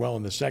half, played well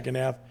in the second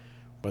half,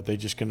 but they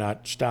just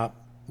cannot stop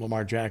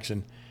Lamar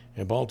Jackson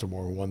in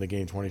Baltimore, who won the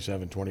game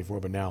 27-24.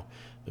 But now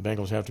the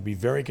Bengals have to be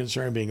very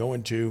concerned being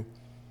 0-2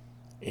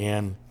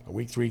 and a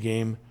Week 3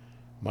 game,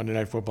 Monday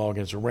Night Football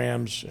against the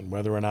Rams, and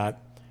whether or not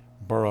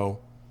Burrow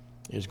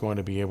is going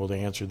to be able to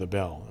answer the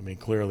bell. I mean,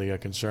 clearly a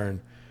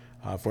concern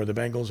for the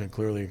Bengals and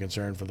clearly a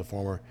concern for the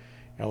former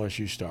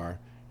LSU star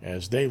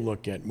as they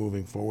look at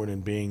moving forward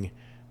and being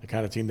the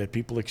kind of team that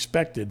people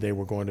expected they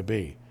were going to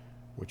be,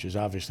 which has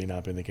obviously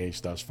not been the case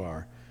thus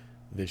far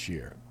this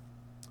year.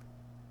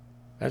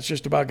 That's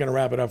just about going to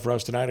wrap it up for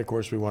us tonight. Of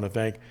course, we want to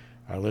thank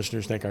our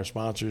listeners, thank our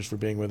sponsors for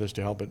being with us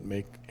to help it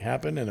make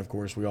happen. And, of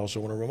course, we also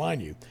want to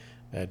remind you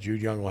that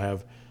Jude Young will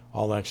have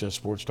All Access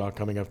Sports Talk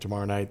coming up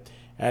tomorrow night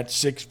at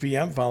 6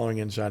 p.m. following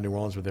Inside New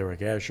Orleans with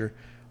Eric Asher.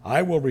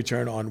 I will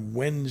return on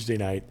Wednesday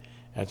night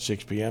at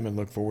 6 p.m. and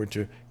look forward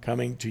to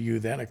coming to you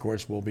then. Of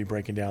course, we'll be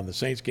breaking down the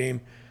Saints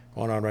game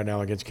going on right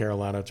now against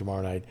Carolina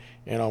tomorrow night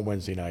and on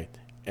Wednesday night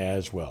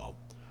as well.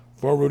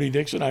 For Rudy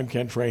Dixon, I'm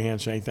Ken Trahan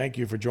saying thank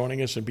you for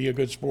joining us and be a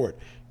good sport.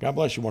 God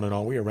bless you one and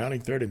all. We are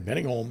rounding third and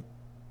heading home.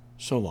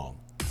 So long.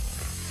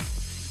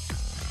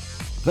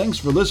 Thanks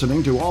for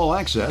listening to All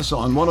Access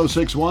on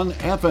 106.1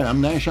 FM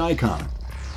Nash Icon.